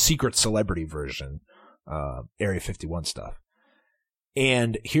it's like a secret celebrity version. Area 51 stuff.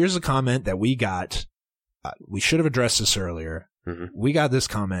 And here's a comment that we got. We should have addressed this earlier. Mm-hmm. We got this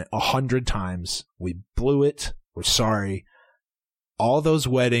comment 100 times. We blew it. We're sorry. All those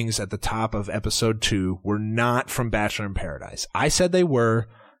weddings at the top of episode 2 were not from Bachelor in Paradise. I said they were.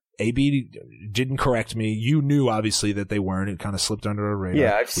 AB didn't correct me. You knew obviously that they weren't. It kind of slipped under the radar.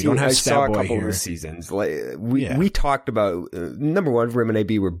 Yeah, I saw a couple of the seasons. We talked about number one. Rim and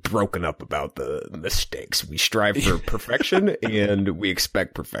AB were broken up about the mistakes. We strive for perfection and we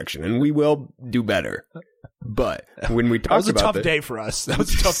expect perfection, and we will do better. But when we talked about that was a tough day for us. That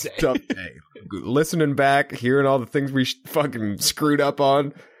was a tough day. Tough day. Listening back, hearing all the things we fucking screwed up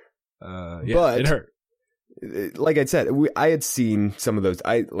on. But it hurt. Like I said, I had seen some of those.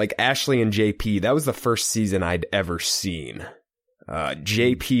 Like Ashley and JP. That was the first season I'd ever seen.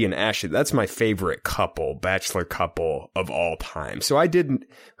 JP and Ashley. That's my favorite couple, Bachelor couple of all time. So I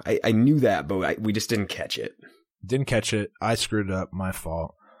knew that, but we just didn't catch it. Didn't catch it. I screwed it up. My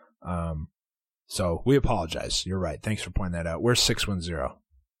fault. So we apologize. You're right. Thanks for pointing that out. Where's 610?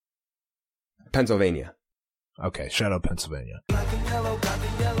 Pennsylvania. Okay. Shout out Pennsylvania.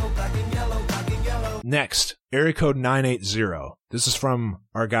 Next, area code 980. This is from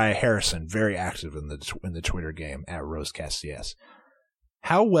our guy Harrison, very active in the Twitter game at RoseCastCS.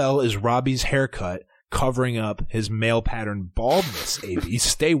 How well is Robbie's haircut covering up his male pattern baldness, AB?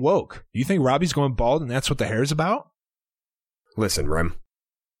 Stay woke. Do you think Robbie's going bald and that's what the hair is about? Listen, Rem.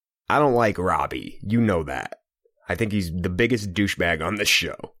 I don't like Robbie. You know that. I think he's the biggest douchebag on this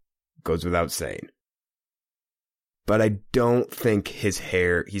show. Goes without saying. But I don't think his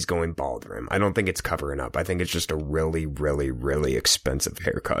hair, he's going bald, Rim. I don't think it's covering up. I think it's just a really, really, really expensive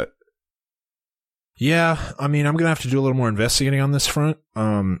haircut. Yeah, I mean, I'm going to have to do a little more investigating on this front.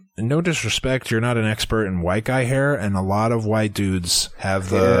 No disrespect, you're not an expert in white guy hair, and a lot of white dudes have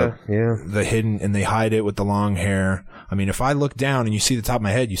the hidden, and they hide it with the long hair. I mean, if I look down and you see the top of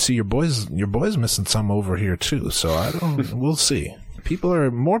my head, you see your boy's missing some over here too. So we'll see.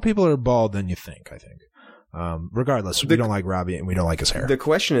 More people are bald than you think, I think. Regardless, we don't like Robbie and we don't like his hair. The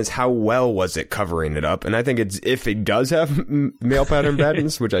question is, how well was it covering it up? And I think if it does have male pattern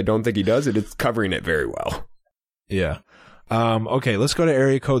baldness, which I don't think he does, it's covering it very well. Yeah. Okay, let's go to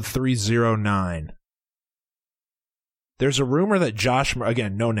area code 309. There's a rumor that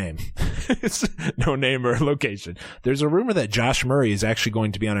again, no name. It's no name or location. There's a rumor that Josh Murray is actually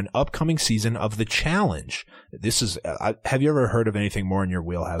going to be on an upcoming season of The Challenge. This is, have you ever heard of anything more in your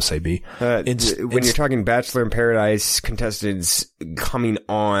wheelhouse, AB? When you're talking Bachelor in Paradise contestants coming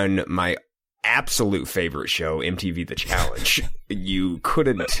on my absolute favorite show, MTV The Challenge, you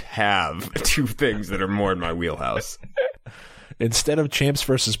couldn't have two things that are more in my wheelhouse. Instead of champs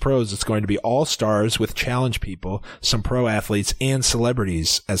versus pros, it's going to be all stars with challenge people, some pro athletes, and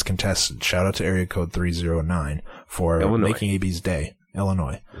celebrities as contestants. Shout out to area code 309 for making AB's day.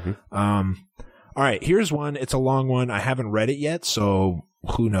 Illinois. Mm-hmm. All right, here's one. It's a long one. I haven't read it yet, so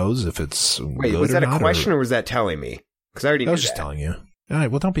who knows if it's Wait, good was that or a not, question or was that telling me? Because I already knew I was just telling you. All right,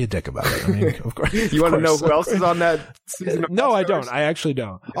 well, don't be a dick about it. I mean, of course. You want to know who else is on that season of No, I don't. I actually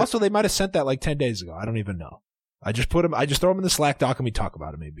don't. Also, they might have sent that like 10 days ago. I don't even know. I just throw them in the Slack doc and we talk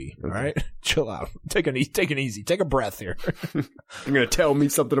about it maybe. Okay. All right? Chill out. Take it easy. Take a breath here. You're going to tell me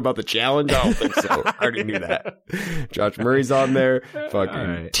something about the challenge? I don't think so. I already knew that. Josh Murray's on there.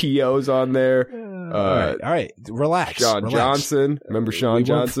 Fucking T.O.'s on there. All right. Relax. Sean Johnson. Remember Sean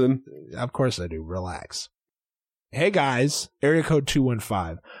Johnson? Of course I do. Relax. Hey guys, area code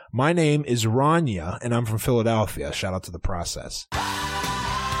 215. My name is Rania and I'm from Philadelphia. Shout out to The Process.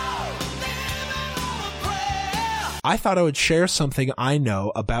 I thought I would share something I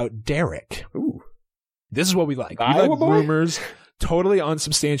know about Derek. Ooh. This is what we like. We like rumors, totally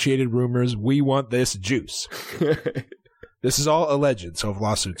unsubstantiated rumors. We want this juice. This is all alleged, so if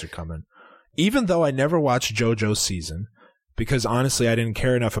lawsuits are coming. Even though I never watched JoJo's season, because honestly I didn't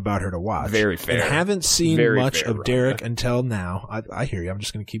care enough about her to watch. Very fair. And haven't seen much of Derek until now. I hear you. I'm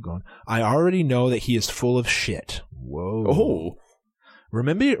just going to keep going. I already know that he is full of shit. Whoa. Oh.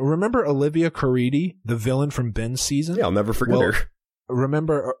 Remember Olivia Caridi, the villain from Ben's season? Yeah, I'll never forget her.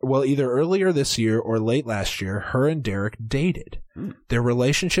 Either earlier this year or late last year, her and Derek dated. Their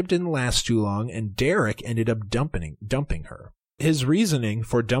relationship didn't last too long, and Derek ended up dumping her. His reasoning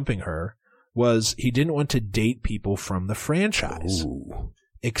for dumping her was he didn't want to date people from the franchise. Ooh.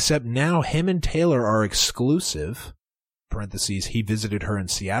 Except now him and Taylor are exclusive. Parentheses, he visited her in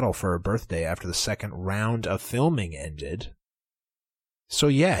Seattle for her birthday after the second round of filming ended. So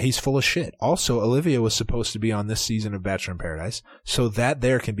yeah, he's full of shit. Also, Olivia was supposed to be on this season of Bachelor in Paradise, so that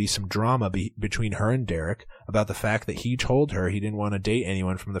there can be some drama between her and Derek about the fact that he told her he didn't want to date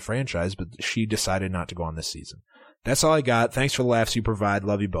anyone from the franchise, but she decided not to go on this season. That's all I got. Thanks for the laughs you provide.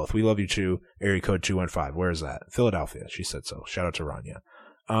 Love you both. We love you too. Area code 215. Where is that? Philadelphia. She said so. Shout out to Rania.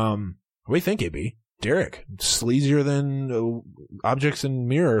 What do you think, AB? Derek, sleazier than objects in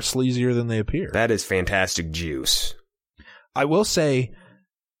mirror, sleazier than they appear. That is fantastic juice. I will say,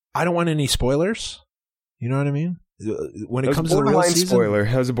 I don't want any spoilers. You know what I mean? When it comes to the real season,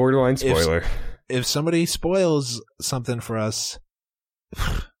 that was a borderline spoiler. If somebody spoils something for us,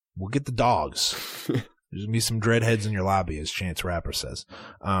 we'll get the dogs. There's going to be some dreadheads in your lobby, as Chance Rapper says.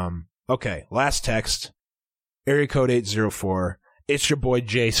 Okay, last text. Area code 804. It's your boy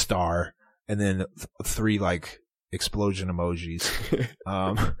J Star. And then 3 explosion emojis.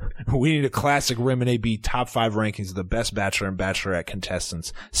 We need a classic Rim and AB top 5 rankings of the best Bachelor and Bachelorette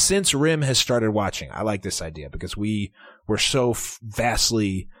contestants since Rim has started watching. I like this idea because we're so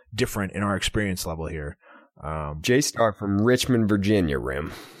vastly different in our experience level here. J Star from Richmond, Virginia,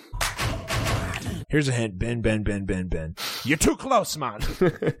 Rim. Here's a hint. Ben. You're too close, man.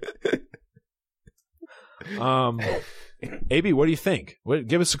 AB, what do you think?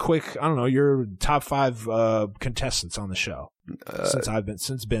 Give us a quick, I don't know, your top 5 contestants on the show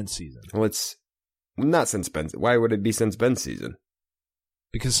since Ben's season. Well, it's not since Ben's. Why would it be since Ben's season?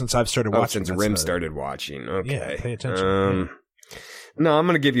 Because since I've started watching, since Rim started watching. Okay, yeah, pay attention. No, I'm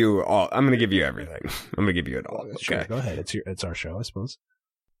gonna give you all. I'm gonna give you everything. I'm gonna give you it all. Okay, sure, go ahead. It's our show, I suppose.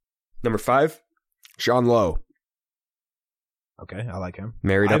 Number 5, Sean Lowe. Okay, I like him.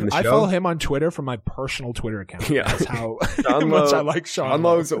 Married on the show. I follow him on Twitter from my personal Twitter account. Yeah, that's how much I like Sean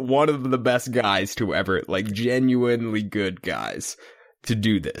Lowe. Lowe's one of the best guys to ever, genuinely good guys to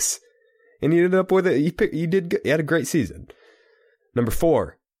do this, and he ended up with it. He had a great season. Number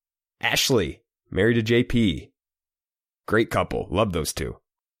 4, Ashley, married to JP. Great couple. Love those two.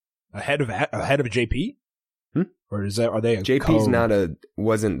 Ahead of JP? Or are they a JP's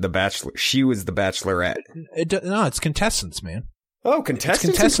wasn't the Bachelor. She was the Bachelorette. No, it's contestants, man. Oh, contestants.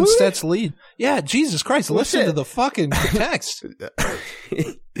 It's contestants that's lead. Yeah, Jesus Christ. Listen to the fucking text.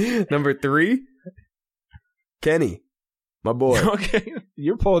 Number 3, Kenny, my boy. Okay.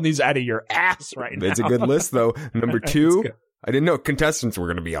 You're pulling these out of your ass right now. It's a good list, though. Number 2, I didn't know contestants were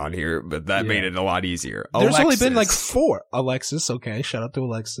going to be on here, but that made it a lot easier. There's only been like 4. Alexis, okay. Shout out to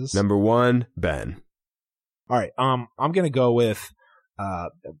Alexis. Number 1, Ben. All right. I'm going to go with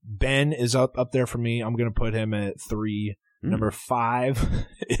Ben is up there for me. I'm going to put him at 3. Number 5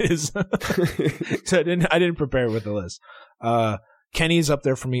 is so I didn't prepare with the list. Kenny's up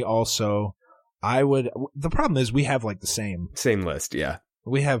there for me also. The problem is we have like the same list, yeah.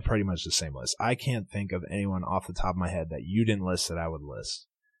 We have pretty much the same list. I can't think of anyone off the top of my head that you didn't list that I would list.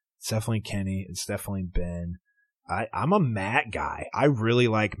 It's definitely Kenny. It's definitely Ben. I'm a Matt guy. I really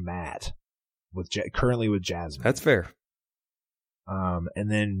like Matt currently with Jasmine. That's fair.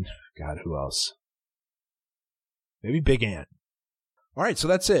 And then, God, who else? Maybe Big Ant. All right, so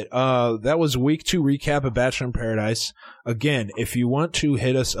that's it. That was week 2 recap of Bachelor in Paradise. Again, if you want to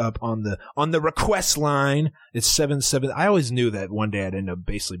hit us up on the request line, it's 77. I always knew that one day I'd end up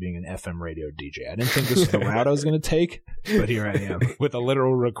basically being an FM radio DJ. I didn't think this was the route I was going to take, but here I am with a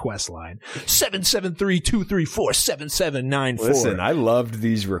literal request line. 773-234-7794. Listen, I loved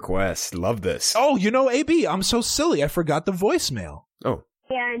these requests. Love this. Oh, AB, I'm so silly. I forgot the voicemail. Oh.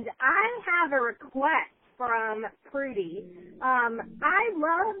 And I have a request from Prudy. I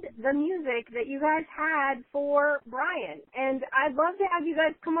loved the music that you guys had for Brian, and I'd love to have you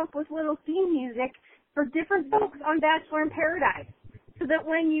guys come up with little theme music for different folks on Bachelor in Paradise, so that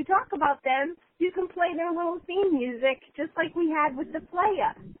when you talk about them, you can play their little theme music just like we had with the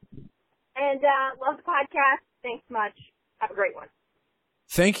Playa. And love the podcast. Thanks much. Have a great one.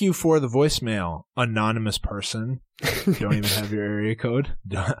 Thank you for the voicemail, anonymous person. Don't even have your area code.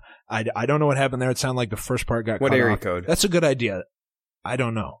 I don't know what happened there. It sounded like the first part got cut off. What area code? That's a good idea. I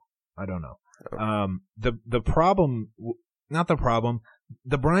don't know. Oh. The problem, not the problem.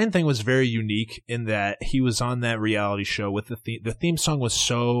 The Brian thing was very unique in that he was on that reality show with the theme song was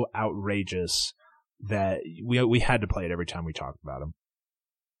so outrageous that we had to play it every time we talked about him.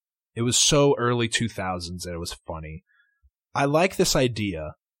 It was so early 2000s that it was funny. I like this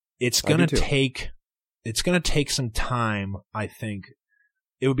idea. It's gonna take some time, I think.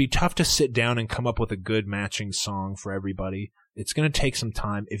 It would be tough to sit down and come up with a good matching song for everybody. It's gonna take some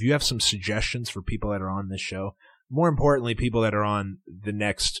time. If you have some suggestions for people that are on this show, more importantly, people that are on the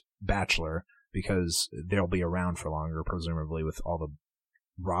next Bachelor, because they'll be around for longer, presumably, with all the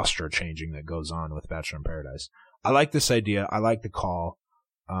roster changing that goes on with Bachelor in Paradise. I like this idea. I like the call.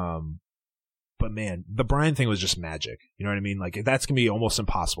 But man, the Brian thing was just magic. You know what I mean? Like, that's going to be almost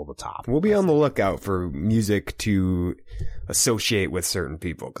impossible to top. We'll be on the lookout for music to associate with certain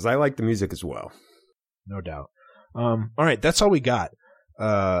people, because I like the music as well. No doubt. All right, that's all we got.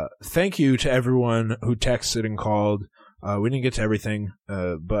 Thank you to everyone who texted and called. We didn't get to everything,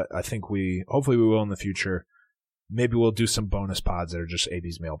 but I think hopefully we will in the future. Maybe we'll do some bonus pods that are just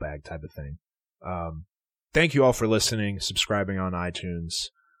AB's mailbag type of thing. Thank you all for listening, subscribing on iTunes,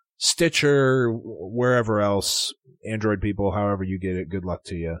 Stitcher, wherever else, Android people, however you get it, good luck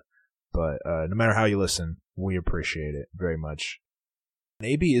to you. But no matter how you listen, we appreciate it very much.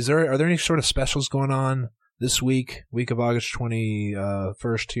 AB, are there any sort of specials going on this week of August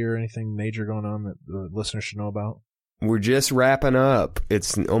 21st here? Anything major going on that the listeners should know about? We're just wrapping up.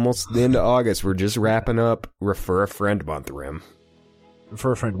 It's almost the end of August. We're just wrapping up Refer a Friend Month, Rim.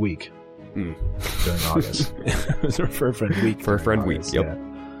 Refer a Friend Week. During August. Refer a Friend Week. For a Friend Week, yep. Yeah.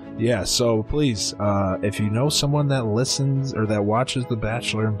 Yeah, so please, if you know someone that listens or that watches The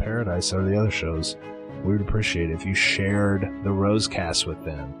Bachelor in Paradise or the other shows, we would appreciate it if you shared the Rosecast with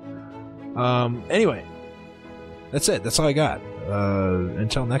them. Anyway, that's it. That's all I got.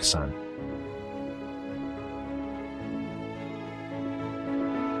 Until next time.